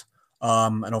honest,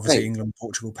 and obviously England,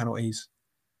 Portugal penalties.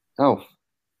 Oh,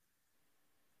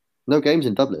 no games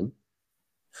in Dublin.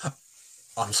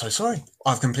 I'm so sorry.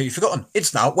 I've completely forgotten.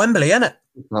 It's now at Wembley, isn't it?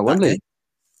 It's now Wembley.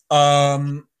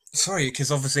 Sorry,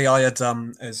 because obviously I had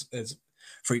as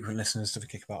frequent listeners to the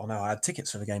Kickabout know, I had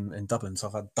tickets for the game in Dublin, so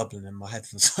I've had Dublin in my head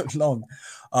for so long.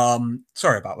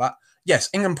 Sorry about that. Yes,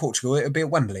 England, Portugal, it would be at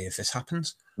Wembley if this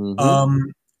happens.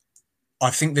 I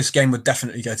think this game would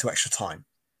definitely go to extra time.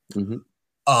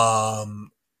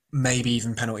 Maybe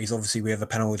even penalties. Obviously, we have a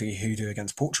penalty hoodoo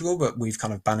against Portugal, but we've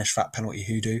kind of banished that penalty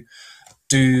hoodoo.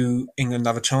 Do England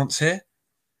have a chance here?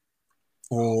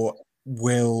 Or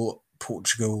will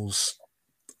Portugal's,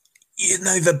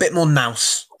 the bit more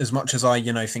nous, as much as I,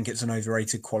 think it's an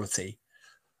overrated quality,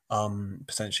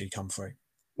 potentially come through?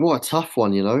 What a tough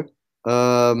one,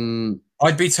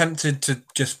 I'd be tempted to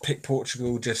just pick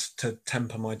Portugal just to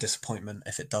temper my disappointment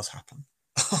if it does happen.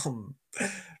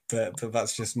 But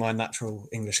that's just my natural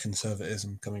English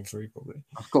conservatism coming through, probably.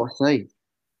 I've got to say,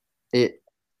 it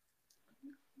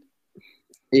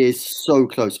is so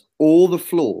close. All the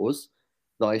flaws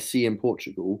that I see in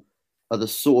Portugal are the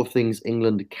sort of things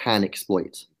England can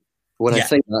exploit. When I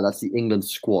say that, that's the England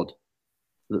squad.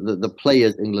 The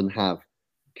players England have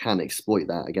can exploit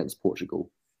that against Portugal.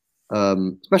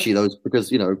 Especially those,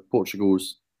 because,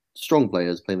 Portugal's strong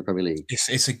players play in the Premier League.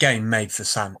 It's a game made for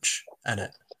Sanch, isn't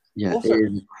it? Yeah, also,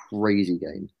 it is a crazy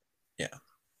game. Yeah.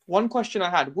 One question I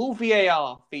had, will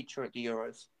VAR feature at the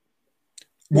Euros?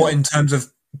 What, in terms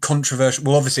of controversial.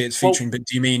 Well, obviously it's featuring, but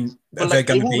do you mean but are there like,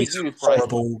 going it to will be be some used, right?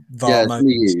 horrible Yeah, VAR it's gonna be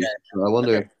moments? used. Yeah. I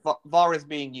wonder. Okay, VAR is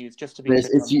being used, just to be It's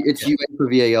clear. it's UA for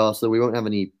VAR, so we won't have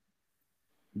any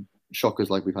shockers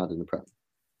like we've had in the Prem.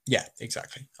 Yeah,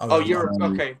 exactly. Oh, you're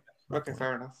okay. Okay,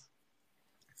 fair enough.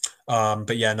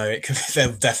 But yeah, no, it could.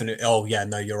 They'll definitely. Oh yeah,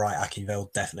 no, you're right, Aki.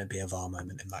 There'll definitely be a VAR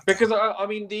moment in that. Because game. I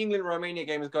mean, the England Romania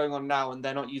game is going on now, and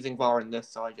they're not using VAR in this,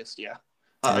 so I just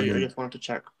I just wanted to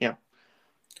check. Yeah.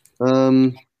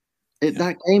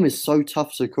 That game is so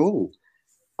tough to call.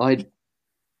 No, it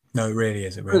really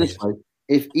is. It really is.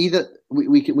 If either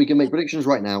we can make predictions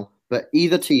right now, but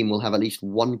either team will have at least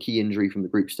one key injury from the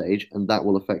group stage, and that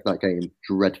will affect that game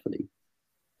dreadfully.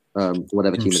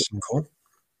 Whatever team it is. Cool.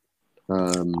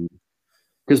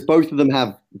 Because both of them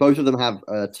have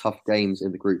tough games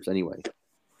in the groups anyway.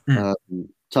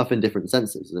 Tough in different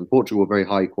senses. And Portugal are very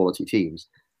high quality teams,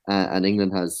 and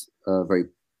England has very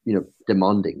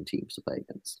demanding teams to play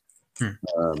against.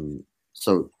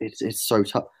 So it's so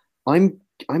tough. I'm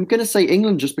gonna say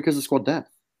England just because of squad depth.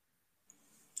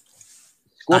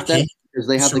 Squad depth because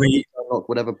they have to unlock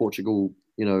whatever Portugal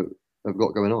have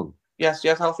got going on. Yes,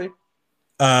 Alfie.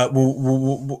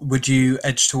 Would you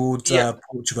edge towards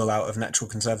Portugal out of natural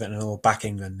conservative or back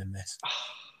England in this?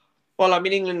 Well, I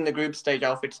mean, England in the group stage,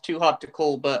 Alfie, it's too hard to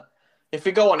call. But if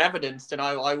we go on evidence, then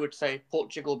I would say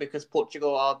Portugal because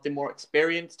Portugal are the more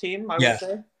experienced team. I would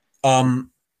say.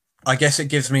 I guess it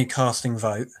gives me casting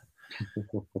vote,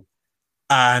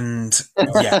 and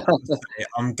yeah,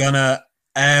 I'm gonna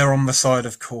err on the side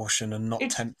of caution and not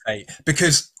tempt fate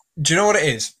because do you know what it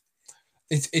is?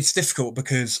 It's difficult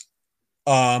because.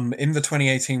 In the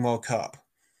 2018 World Cup,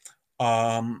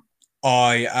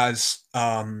 I, as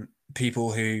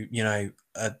people who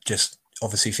just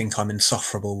obviously think I'm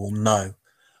insufferable will know,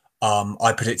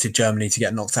 I predicted Germany to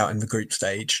get knocked out in the group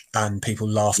stage, and people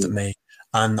laughed at me,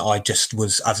 and I just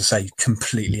was, as I say,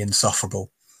 completely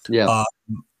insufferable. Yeah.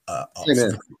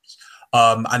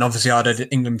 And obviously, I had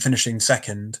England finishing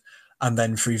second, and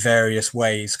then through various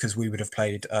ways, because we would have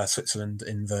played Switzerland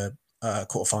in the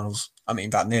quarterfinals. I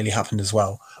mean, that nearly happened as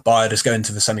well. But I just go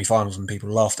into the semi-finals and people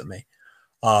laughed at me.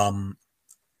 In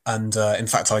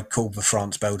fact, I called the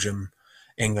France, Belgium,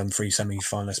 England 3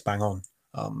 semi-finalists bang on.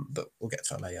 But we'll get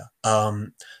to that later.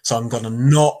 So I'm going to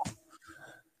not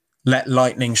let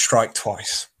lightning strike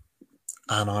twice.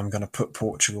 And I'm going to put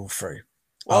Portugal through.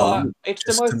 Well, it's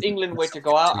the most England way to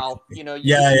go out, Al.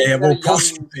 Well,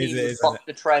 Portugal is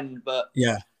the trend, but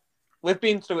yeah. We've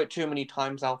been through it too many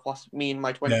times, Alpha. Me in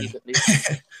my 20s, at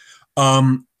least.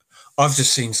 I've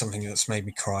just seen something that's made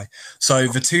me cry. So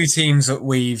the two teams that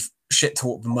we've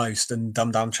shit-talked the most and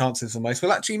dumbed down chances the most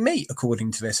will actually meet,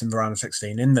 according to this, in the round of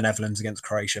 16 in the Netherlands against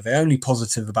Croatia. The only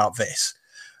positive about this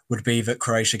would be that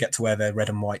Croatia get to wear their red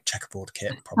and white checkerboard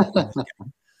kit. Probably.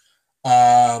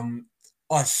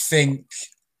 I think.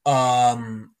 I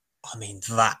mean,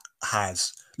 that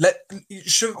has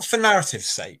for narrative's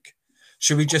sake.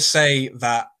 Should we just say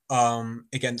that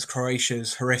against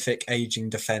Croatia's horrific aging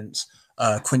defence,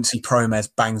 Quincy Promes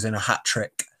bangs in a hat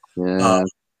trick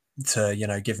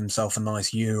to give himself a nice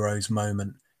Euros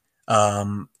moment,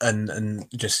 and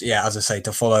just as I say,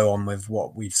 to follow on with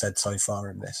what we've said so far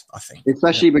in this, I think,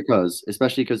 especially because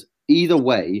either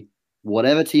way,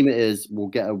 whatever team it is will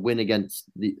get a win against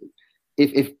the.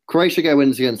 If Croatia get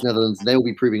wins against Netherlands, they will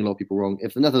be proving a lot of people wrong.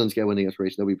 If the Netherlands get a win against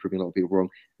Croatia, they'll be proving a lot of people wrong.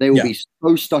 They will be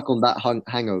so stuck on that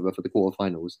hangover for the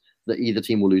quarterfinals that either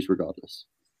team will lose regardless.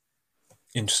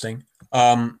 Interesting.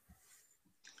 So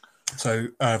the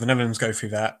Netherlands go through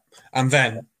that. And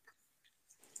then,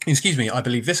 I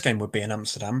believe this game would be in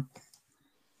Amsterdam.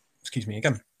 Excuse me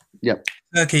again. Yep.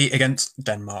 Turkey against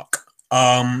Denmark.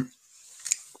 That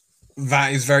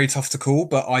is very tough to call,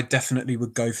 but I definitely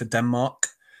would go for Denmark.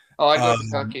 Oh, I'd go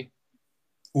for Turkey.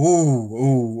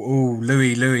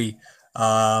 Louis.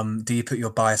 Do you put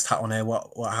your biased hat on here?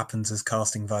 What happens as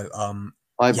casting vote?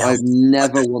 I've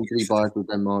never wanted to be biased with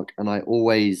Denmark, and I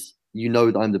always,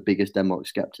 that I'm the biggest Denmark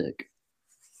skeptic.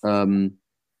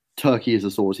 Turkey is the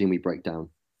sort of team we break down.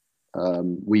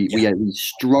 We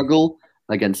struggle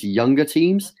against younger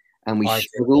teams, and we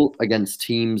struggle against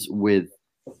teams with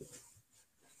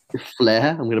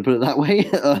flair. I'm going to put it that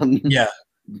way.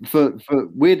 For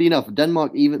weirdly enough,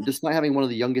 Denmark, even despite having one of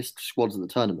the youngest squads in the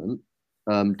tournament,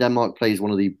 Denmark plays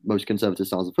one of the most conservative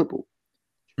styles of football.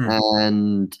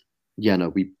 And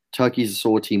Turkey's a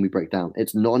sore team we break down.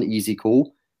 It's not an easy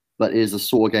call, but it is a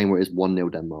sore game where it's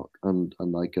 1-0 Denmark, and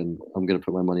I'm going to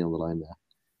put my money on the line there.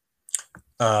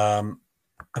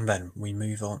 And then we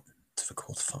move on to the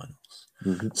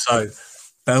quarterfinals. So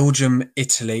Belgium,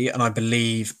 Italy, and I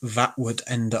believe that would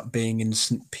end up being in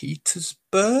St.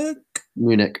 Petersburg.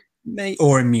 Munich.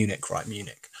 or in Munich, right?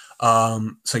 Munich.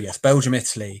 So yes, Belgium,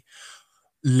 Italy.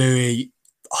 Louis,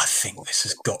 I think this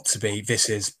has got to be. This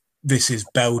is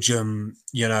Belgium,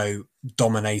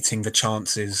 dominating the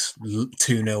chances.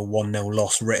 2-0, 1-0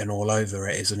 loss written all over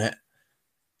it, isn't it?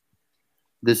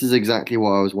 This is exactly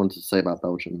what I was wanting to say about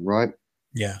Belgium, right?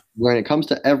 Yeah. When it comes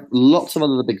to lots of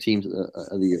other big teams at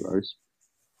the Euros,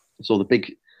 so the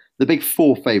big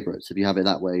four favourites, if you have it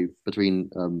that way, between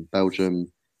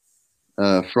Belgium,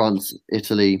 France,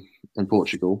 Italy, and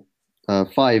Portugal,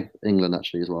 5 England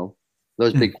actually as well.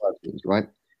 Those big 5 teams, right?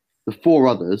 The 4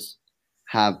 others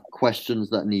have questions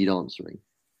that need answering.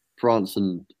 France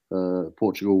and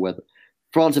Portugal, whether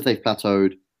France if they've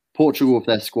plateaued, Portugal if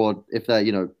their squad, if their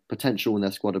potential in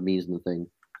their squad means anything.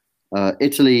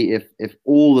 Italy if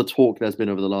all the talk there's been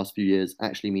over the last few years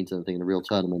actually means anything in a real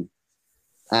tournament,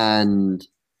 and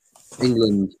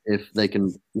England if they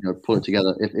can pull it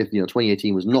together. If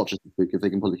 2018 was not just a fluke, if they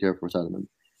can pull it together for a tournament.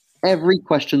 Every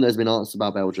question that has been answered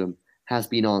about Belgium has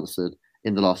been answered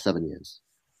in the last 7 years.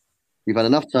 We've had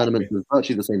enough tournaments with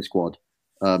virtually the same squad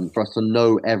for us to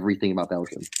know everything about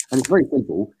Belgium. And it's very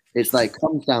simple. It's like it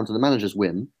comes down to the manager's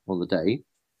whim on the day,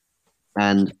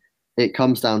 and it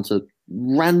comes down to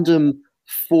random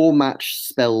 4-match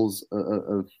spells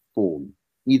of form.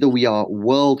 Either we are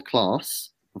world class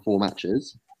for 4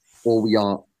 matches, or we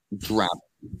are drab.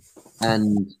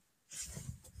 And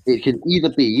it can either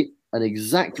be an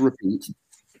exact repeat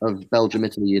of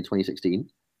Belgium-Italy in 2016,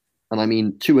 and I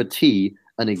mean to a T,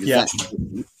 an exact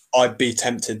repeat. I'd be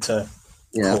tempted to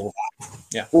call that.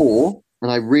 Yeah. Or,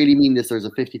 and I really mean this, there's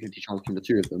a 50-50 chance between the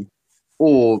 2 of them,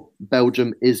 or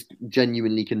Belgium is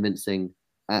genuinely convincing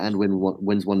and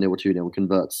wins 1-0 or 2-0 and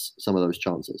converts some of those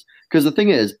chances. Because the thing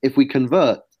is, if we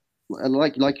convert,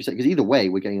 like you said, because either way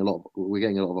we're getting a lot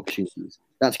of opportunities.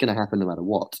 That's going to happen no matter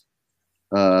what.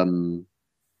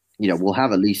 We'll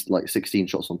have at least like 16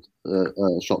 shots on,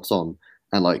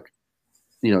 and like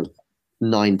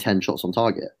 9-10 shots on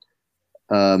target.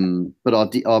 But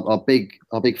our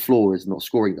big flaw is not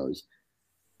scoring those.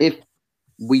 If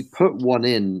we put one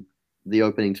in the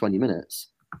opening 20 minutes,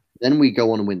 then we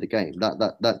go on and win the game.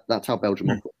 That's how Belgium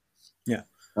operates. Yeah.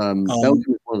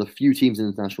 Belgium is one of the few teams in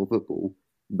international football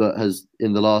that has,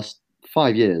 in the last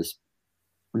 5 years,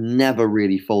 never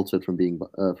really faltered from being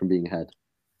ahead.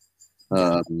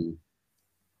 No. In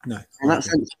that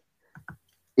sense,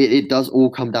 it does all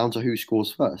come down to who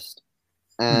scores first.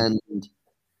 And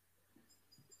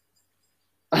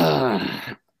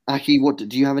Aki,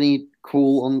 do you have any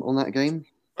call on that game?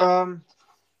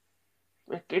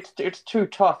 It's too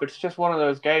tough. It's just one of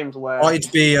those games where I'd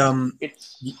be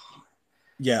it's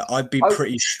I'd be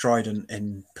pretty strident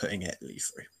in putting Italy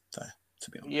through there,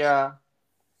 to be honest. Yeah.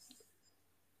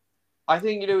 I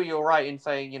think you're right in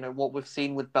saying what we've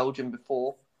seen with Belgium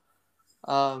before.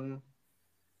 What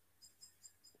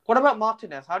about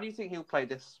Martinez? How do you think he'll play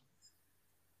this?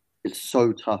 It's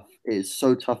so tough. It is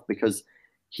so tough because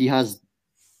he has.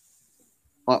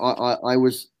 I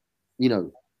was,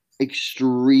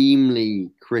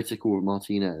 extremely critical of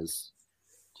Martinez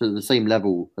to the same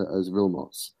level as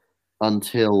Wilmots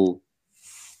until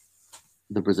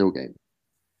the Brazil game,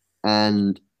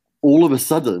 and all of a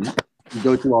sudden we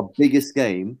go to our biggest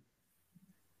game,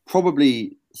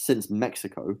 probably since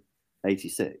Mexico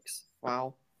 '86.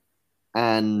 Wow.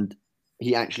 And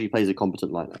he actually plays a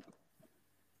competent lineup.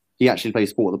 He actually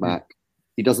plays 4 at the back.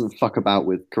 He doesn't fuck about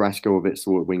with Carrasco or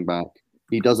Witsel at wing back.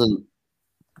 He doesn't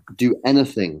do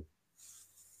anything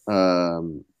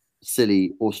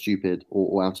silly or stupid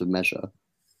or out of measure.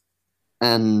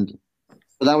 But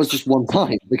that was just one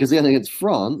time, because then against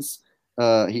France,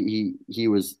 he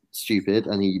was stupid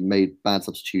and he made bad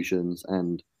substitutions,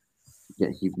 and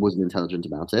he wasn't intelligent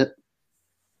about it.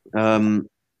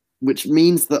 Which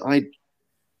means that I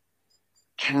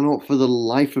cannot for the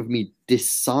life of me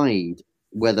decide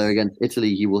whether against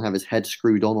Italy he will have his head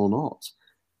screwed on or not.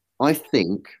 I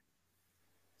think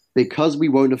because we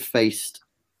won't have faced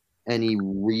any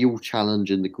real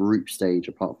challenge in the group stage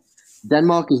apart.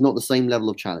 Denmark is not the same level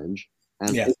of challenge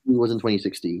as Italy was in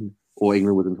 2016 or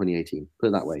England was in 2018. Put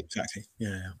it that way. Exactly.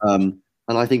 Yeah. And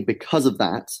I think because of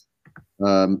that,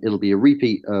 it'll be a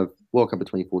repeat of World Cup of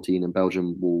 2014, and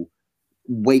Belgium will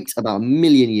wait about a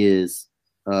million years,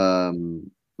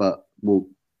 but will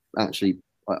actually.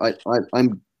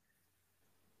 I'm.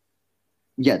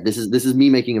 Yeah, this is me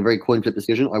making a very coin flip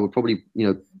decision. I would probably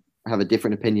have a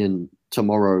different opinion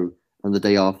tomorrow and the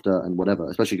day after and whatever,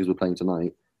 especially because we're playing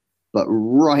tonight. But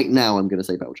right now, I'm going to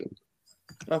say Belgium.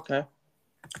 Okay.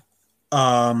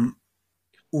 As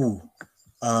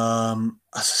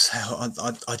I say,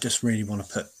 I just really want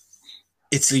to put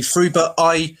Italy through, but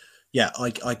I yeah,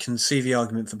 I can see the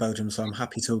argument for Belgium, so I'm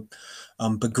happy to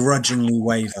begrudgingly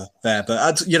waver there.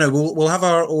 But we'll have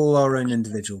all our own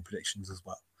individual predictions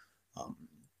um,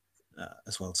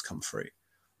 as well to come through.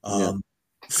 Yeah.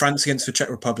 France against the Czech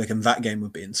Republic, and that game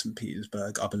would be in St.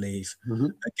 Petersburg, I believe.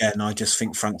 Again, I just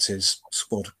think France's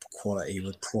squad quality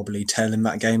would probably tail in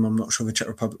that game. I'm not sure the Czech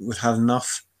Republic would have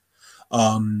enough.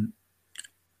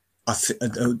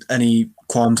 Any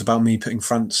qualms about me putting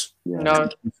France No.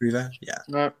 through there? Yeah.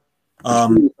 No.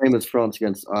 The same as France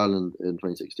against Ireland in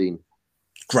 2016.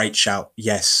 Great shout.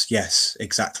 Yes,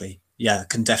 exactly. Yeah,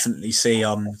 can definitely see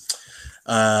Jakub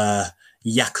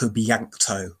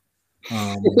Jankto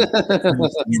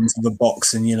into the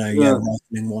box and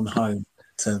rifling one home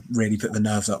to really put the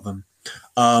nerves up them.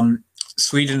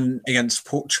 Sweden against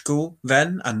Portugal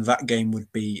then, and that game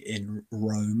would be in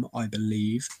Rome, I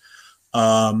believe.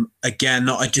 Again,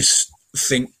 I just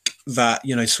think that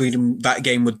Sweden, that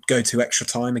game would go to extra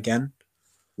time again.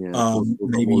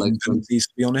 Maybe even penalties,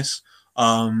 to be honest.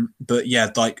 But yeah,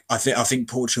 like I think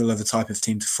Portugal are the type of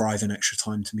team to thrive in extra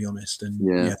time, to be honest,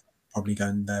 and probably go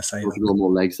in their favour. Portugal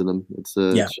more legs than them. It's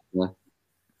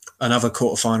another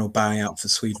quarterfinal bowing out for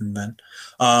Sweden. Then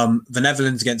the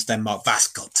Netherlands against Denmark. That's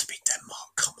got to be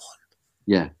Denmark. Come on.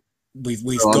 Yeah,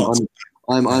 we've got.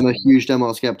 I'm a huge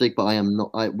Denmark skeptic, but I am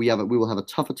not. We will have a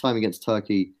tougher time against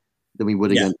Turkey than we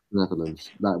would against the Netherlands.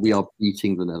 That we are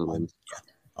beating the Netherlands.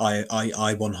 I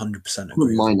 100%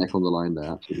 agree. Put my neck on the line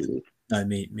there, absolutely. No,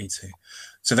 me too.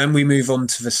 So then we move on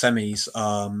to the semis.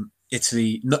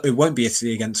 Italy. No, it won't be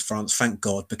Italy against France, thank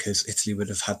God, because Italy would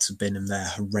have had to been in their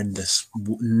horrendous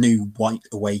new white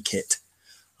away kit.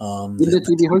 Would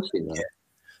Italy be hosting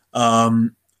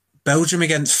that? Belgium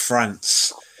against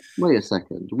France. Wait a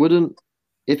second.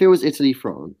 If it was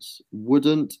Italy-France,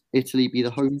 wouldn't Italy be the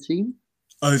home team?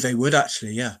 Oh, they would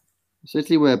actually, yeah. So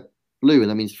Italy wear blue, and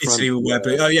that means France. Italy will wear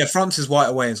blue. Oh yeah, France's white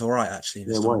away is all right actually.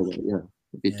 Yeah, white away, yeah.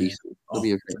 It'd be decent. It'd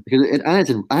be okay. Because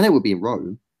it would be in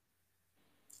Rome.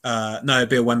 No, it'd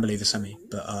be at Wembley the semi,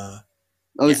 but of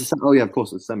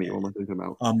course it's semi. What am I thinking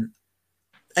about?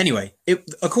 Anyway,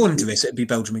 according to this, it'd be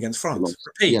Belgium against France.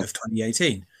 Repeat of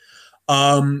 2018.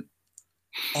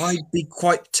 I'd be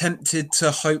quite tempted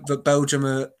to hope that Belgium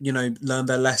learn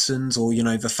their lessons, or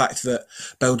the fact that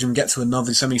Belgium get to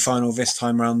another semi-final this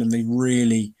time around and they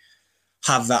really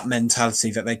have that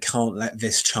mentality that they can't let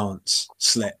this chance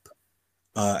slip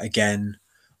again.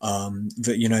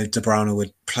 That De Bruyne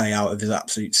would play out of his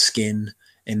absolute skin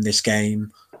in this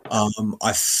game.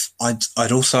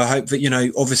 I'd also hope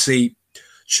that obviously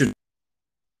should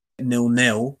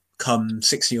 0-0 come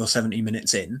 60 or 70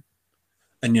 minutes in,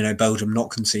 and Belgium not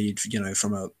concede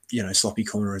from a sloppy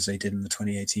corner as they did in the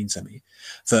 2018 semi,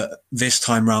 that this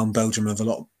time round Belgium have a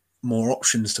lot more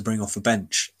options to bring off the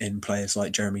bench in players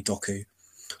like Jeremy Doku.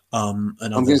 I'm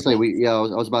going to say I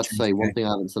was about to say one thing I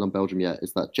haven't said on Belgium yet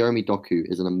is that Jeremy Doku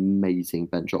is an amazing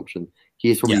bench option.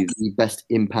 He is probably the best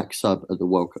impact sub at the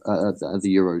at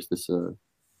the Euros this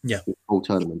whole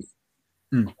tournament.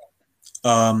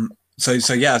 So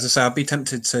as I say, I'd be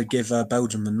tempted to give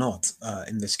Belgium the nod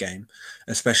in this game,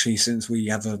 especially since we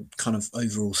have a kind of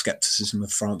overall skepticism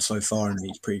of France so far in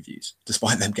these previews,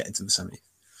 despite them getting to the semi.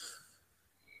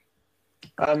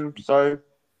 And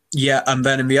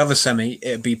then in the other semi,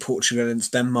 it'd be Portugal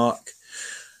against Denmark.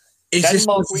 Is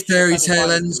Denmark this the fairy tale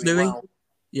ends, Louis? Well.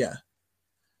 Yeah.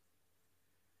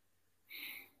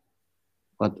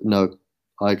 But no,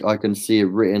 I can see it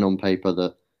written on paper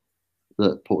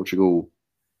that Portugal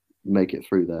make it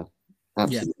through there.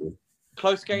 Absolutely. Yeah.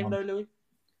 Close game though, Louis?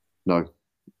 No.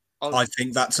 I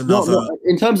think that's another...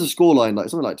 in terms of scoreline, like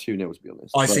something like 2-0 to be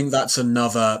honest. I think that's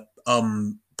another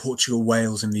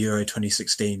Portugal-Wales in the Euro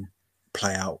 2016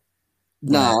 play out.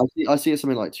 No, I see it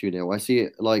something like 2-0. I see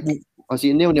it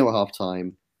 0-0 at half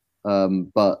time.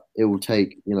 But it will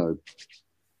take,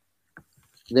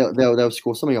 they'll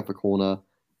score something off a corner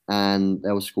and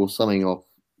they'll score something off,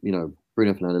 Bruno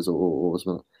Fernandes or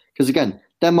something. Because again,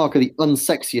 Denmark are the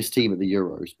unsexiest team at the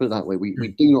Euros. Put it that way.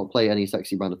 We do not play any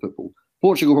sexy brand of football.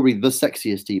 Portugal probably the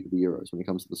sexiest team at the Euros when it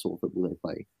comes to the sort of football they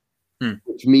play.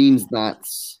 Which means that,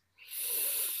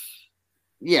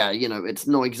 it's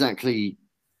not exactly...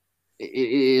 It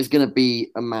is going to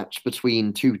be a match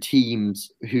between two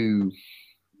teams who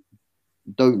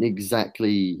don't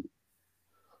exactly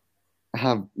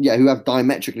have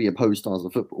diametrically opposed styles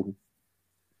of football.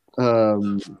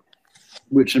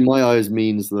 Which in my eyes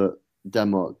means that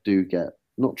Denmark do get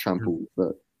not trampled,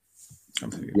 but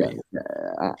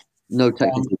no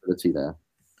technical ability there.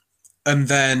 And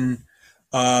then,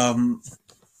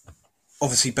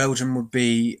 obviously, Belgium would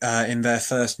be in their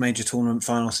first major tournament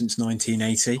final since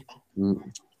 1980.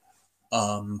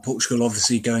 Portugal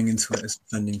obviously going into it as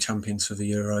defending champions for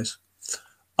the Euros.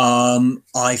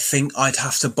 I think I'd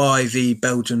have to buy the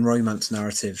Belgian romance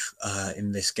narrative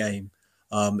in this game.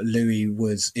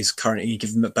 Louis is currently,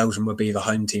 given that Belgium would be the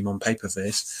home team on paper for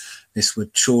this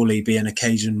would surely be an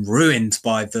occasion ruined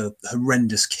by the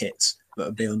horrendous kits that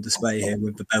would be on display here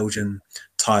with the Belgian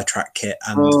tyre track kit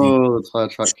and the tyre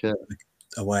track kit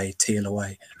away, teal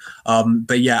away.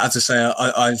 But yeah, as I say,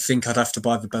 I think I'd have to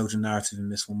buy the Belgian narrative in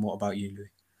this one. What about you, Louis?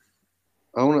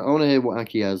 I want to hear what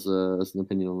Aki has as an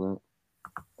opinion on that.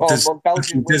 Does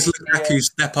Lukaku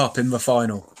step up in the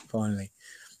final, finally?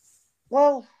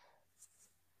 Well,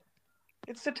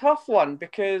 it's a tough one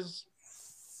because,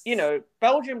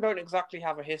 Belgium don't exactly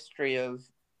have a history of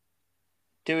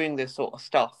doing this sort of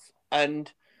stuff.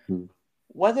 And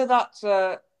whether that's,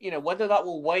 whether that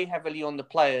will weigh heavily on the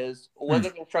players or whether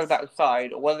they can throw that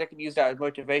aside or whether they can use that as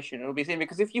motivation, it'll be seen.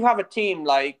 Because if you have a team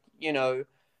like,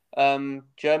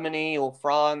 Germany or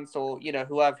France or,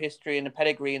 who have history and a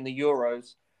pedigree in the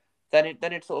Euros, then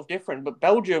it's sort of different. But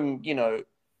Belgium,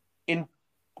 in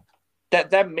that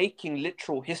they're making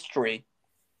literal history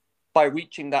by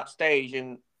reaching that stage.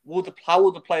 And how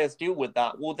will the players deal with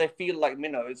that? Will they feel like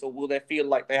minnows or will they feel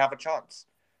like they have a chance?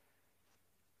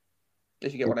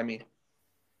 If you get what I mean.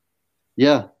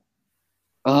 Yeah.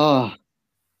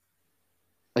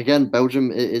 Again,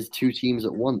 Belgium is two teams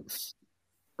at once.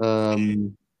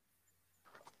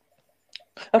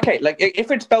 Okay, like if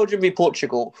it's Belgium v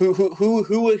Portugal,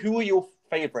 who are your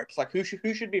favourites? Like who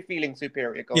should be feeling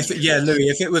superior going? Louis,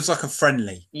 if it was like a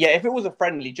friendly. Yeah, if it was a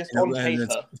friendly, just on paper.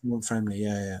 More friendly,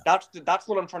 yeah. That's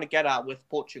what I'm trying to get at with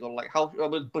Portugal. Like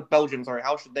with Belgium, sorry,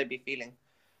 how should they be feeling?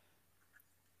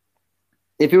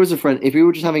 If it was a friend, if we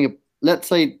were just having let's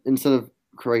say instead of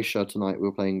Croatia tonight, we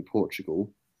were playing Portugal.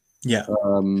 Yeah.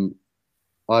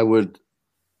 I would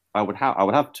have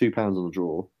 £2 on the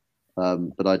draw.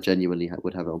 But I genuinely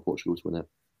would have it on Portugal to win it.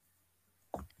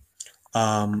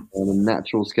 I'm a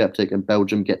natural skeptic, and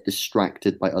Belgium get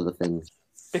distracted by other things.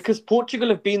 Because Portugal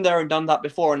have been there and done that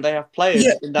before, and they have players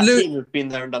in that team who've been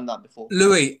there and done that before.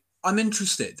 Louis, I'm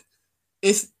interested.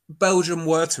 If Belgium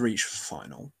were to reach the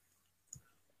final,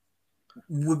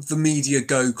 would the media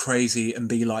go crazy and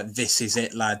be like, "This is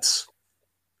it, lads.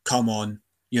 Come on,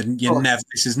 you're never.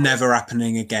 This is never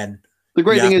happening again." The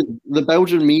great thing is the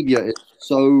Belgian media is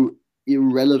so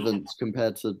irrelevant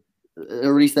compared to,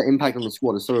 or at least their impact on the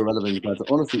squad is so irrelevant compared to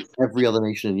honestly every other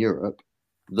nation in Europe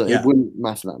that it wouldn't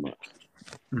matter that much.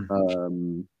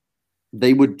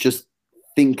 They would just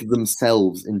think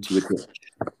themselves into a ditch.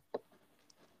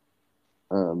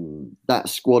 That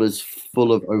squad is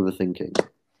full of overthinking.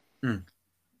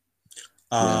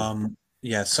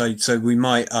 So we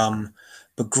might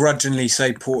begrudgingly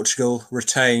say Portugal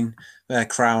retain their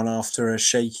crown after a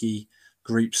shaky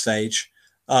group stage.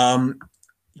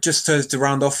 Just to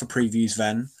round off the previews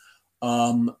then,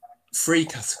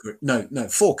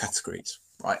 4 categories,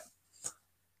 right?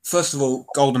 First of all,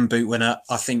 Golden Boot winner,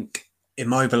 I think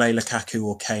Immobile, Lukaku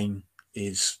or Kane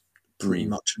is pretty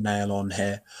much a nail on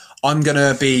here. I'm going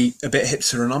to be a bit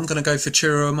hipster and I'm going to go for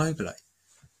Ciro Immobile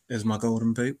as my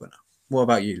Golden Boot winner. What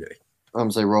about you, Louis? I'm going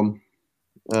to say Rom.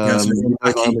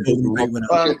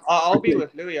 I'll be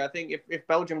with Louis. I think if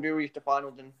Belgium do reach the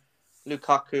final, then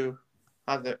Lukaku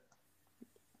has it.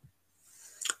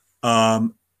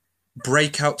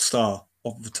 Breakout star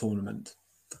of the tournament.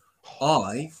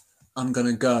 I am going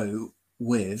to go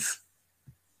with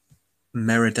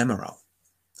Merih Demiral.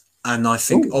 And I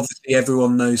think obviously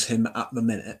everyone knows him at the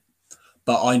minute,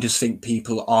 but I just think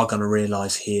people are going to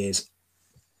realise he is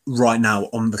right now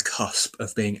on the cusp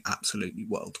of being absolutely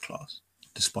world class,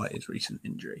 despite his recent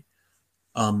injury.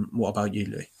 What about you,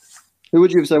 Louis? Who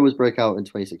would you have said was breakout in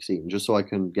 2016, just so I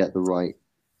can get the right?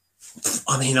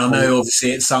 I mean, I know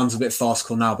obviously it sounds a bit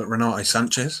farcical now, but Renato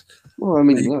Sanchez. Well, I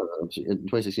mean, no, in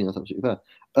 2016 that's absolutely fair.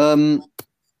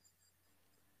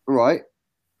 Right,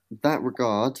 that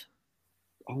regard.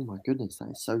 Oh my goodness, that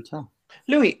is so tough.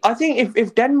 Louis, I think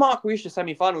if Denmark reached the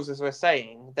semi-finals, as we're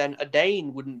saying, then a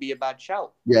Dane wouldn't be a bad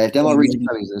shout. Yeah, if Denmark reached the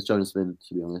semis, then it's Jonas Vind,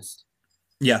 to be honest.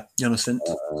 Yeah, Jonas Vind.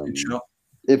 Good shot.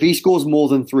 If he scores more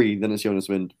than 3, then it's Jonas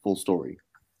Vind, full story.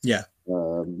 Yeah.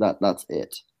 That's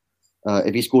it.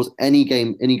 If he scores any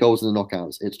goals in the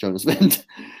knockouts, it's Jonas Vind.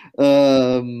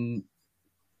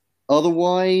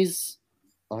 Otherwise,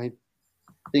 I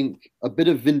think a bit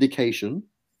of vindication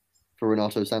for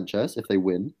Renato Sanchez if they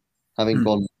win, having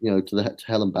gone to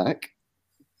hell and back.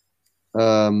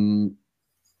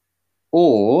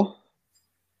 Or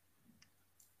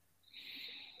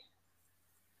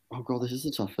oh god, this is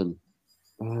a tough one.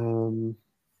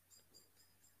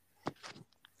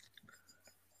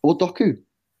 Or Doku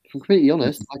completely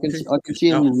honest, I can see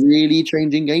him really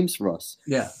changing games for us.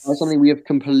 Yeah, that's something we have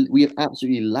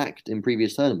absolutely lacked in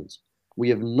previous tournaments. We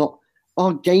have not.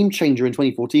 Our game changer in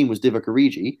 2014 was Divock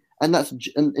Origi, and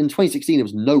in 2016 it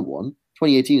was no one.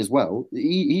 2018 as well.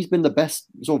 He's been the best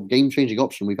sort of game changing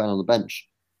option we've had on the bench.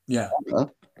 Yeah.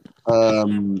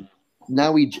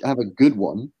 Now we have a good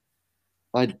one.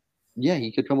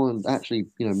 He could come on and actually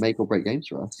make or break games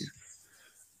for us.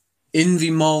 In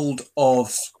the mould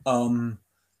of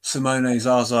Simone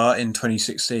Zaza in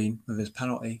 2016 with his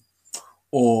penalty,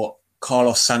 or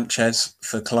Carlos Sanchez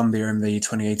for Colombia in the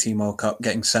 2018 World Cup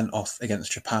getting sent off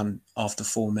against Japan after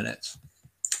 4 minutes.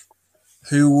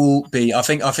 Who will be? I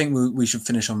think we should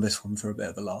finish on this one for a bit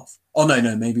of a laugh. Oh no,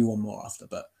 maybe one more after.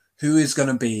 But who is going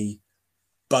to be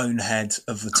bonehead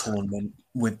of the tournament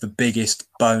with the biggest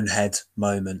bonehead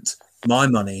moment? My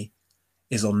money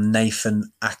is on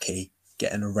Nathan Ake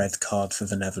getting a red card for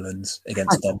the Netherlands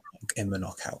against Denmark in the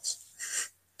knockouts.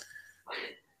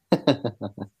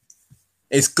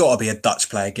 It's got to be a Dutch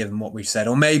player, given what we've said,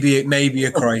 or maybe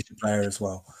a Croatian player as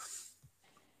well.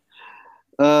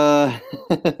 No,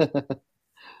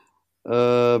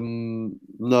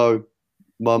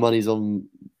 my money's on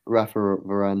Rafa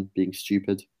Varane being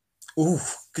stupid. Oh,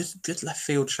 good left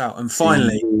field shout. And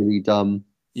finally, really dumb.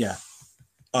 Yeah.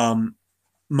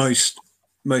 Most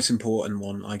important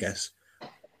one, I guess.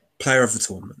 Player of the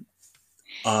tournament.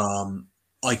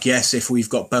 I guess if we've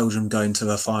got Belgium going to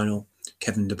the final,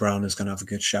 Kevin De Bruyne is going to have a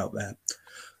good shout there.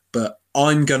 But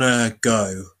I'm going to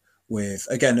go with,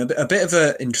 again, a bit of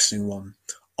an interesting one.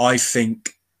 I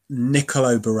think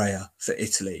Nicolo Barella for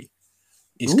Italy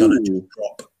is going to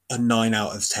drop a 9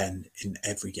 out of 10 in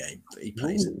every game that he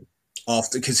plays.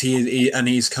 Because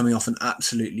he's coming off an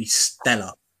absolutely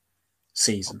stellar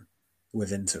season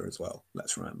with Inter as well.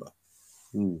 Let's remember.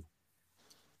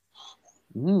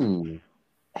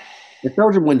 If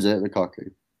Belgium wins it,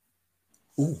 Lukaku.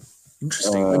 Ooh,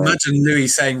 interesting. Imagine Louis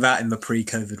saying that in the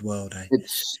pre-COVID world. I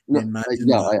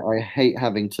hate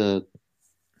having to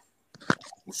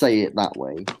say it that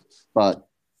way, but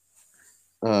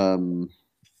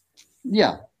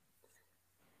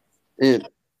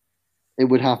it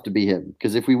would have to be him,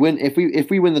 because if we win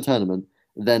the tournament,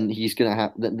 then he's gonna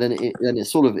have then it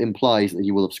sort of implies that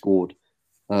he will have scored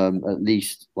at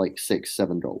least like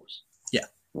 6-7 goals. Yeah.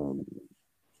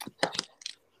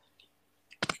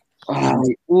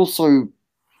 Also,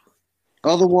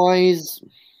 otherwise,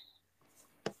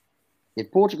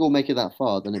 if Portugal make it that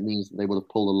far, then it means that they would have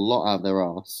pulled a lot out of their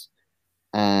arse.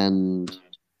 And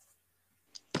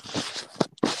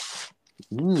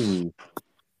can't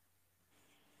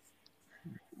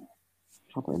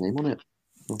put a name on it.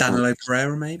 Danilo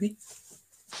Pereira, maybe?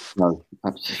 No,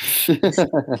 absolutely.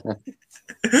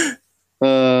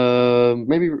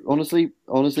 Maybe honestly,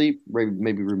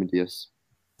 maybe Ruben Dias.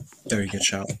 Very good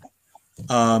shout.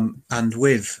 And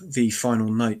with the final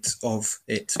note of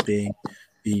it being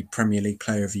the Premier League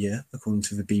Player of the Year, according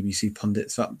to the BBC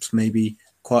pundits, that's maybe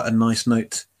quite a nice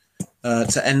note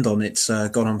to end on. It's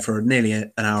gone on for nearly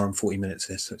an hour and 40 minutes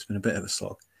here, so it's been a bit of a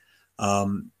slog.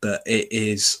 But it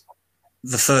is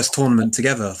the first tournament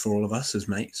together for all of us as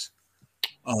mates,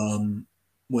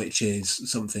 which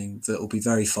is something that will be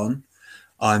very fun.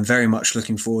 I'm very much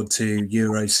looking forward to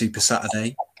Euro Super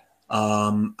Saturday.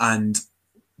 And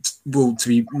well, to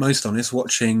be most honest,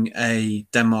 watching a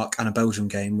Denmark and a Belgium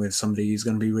game with somebody who's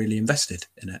going to be really invested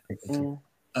in it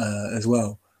as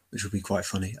well, which will be quite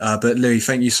funny. But Louis,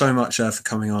 thank you so much for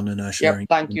coming on and sharing.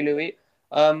 Yeah, thank you, Louis.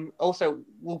 Also,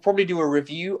 we'll probably do a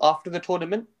review after the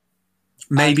tournament.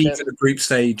 Maybe for the group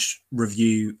stage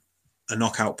review, a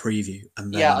knockout preview.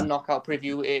 And then... a knockout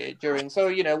preview during. So,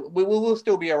 we will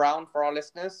still be around for our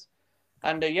listeners.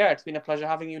 And it's been a pleasure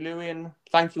having you, Louis, and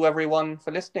thank you everyone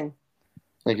for listening.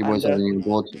 Thank you, boys, for having me on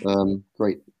board.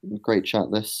 Great chat.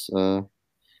 This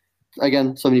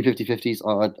again, so many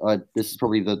 50-50s. This is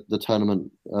probably the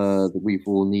tournament that we've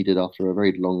all needed after a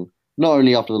very long, not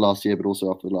only after the last year, but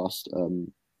also after the last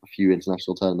few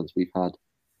international tournaments we've had.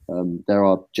 There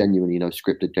are genuinely no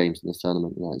scripted games in this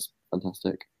tournament, and that is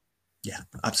fantastic. Yeah,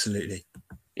 absolutely.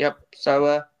 Yep.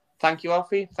 So thank you,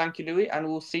 Alfie. Thank you, Louis, and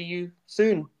we'll see you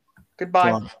soon.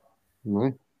 Goodbye. All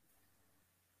right.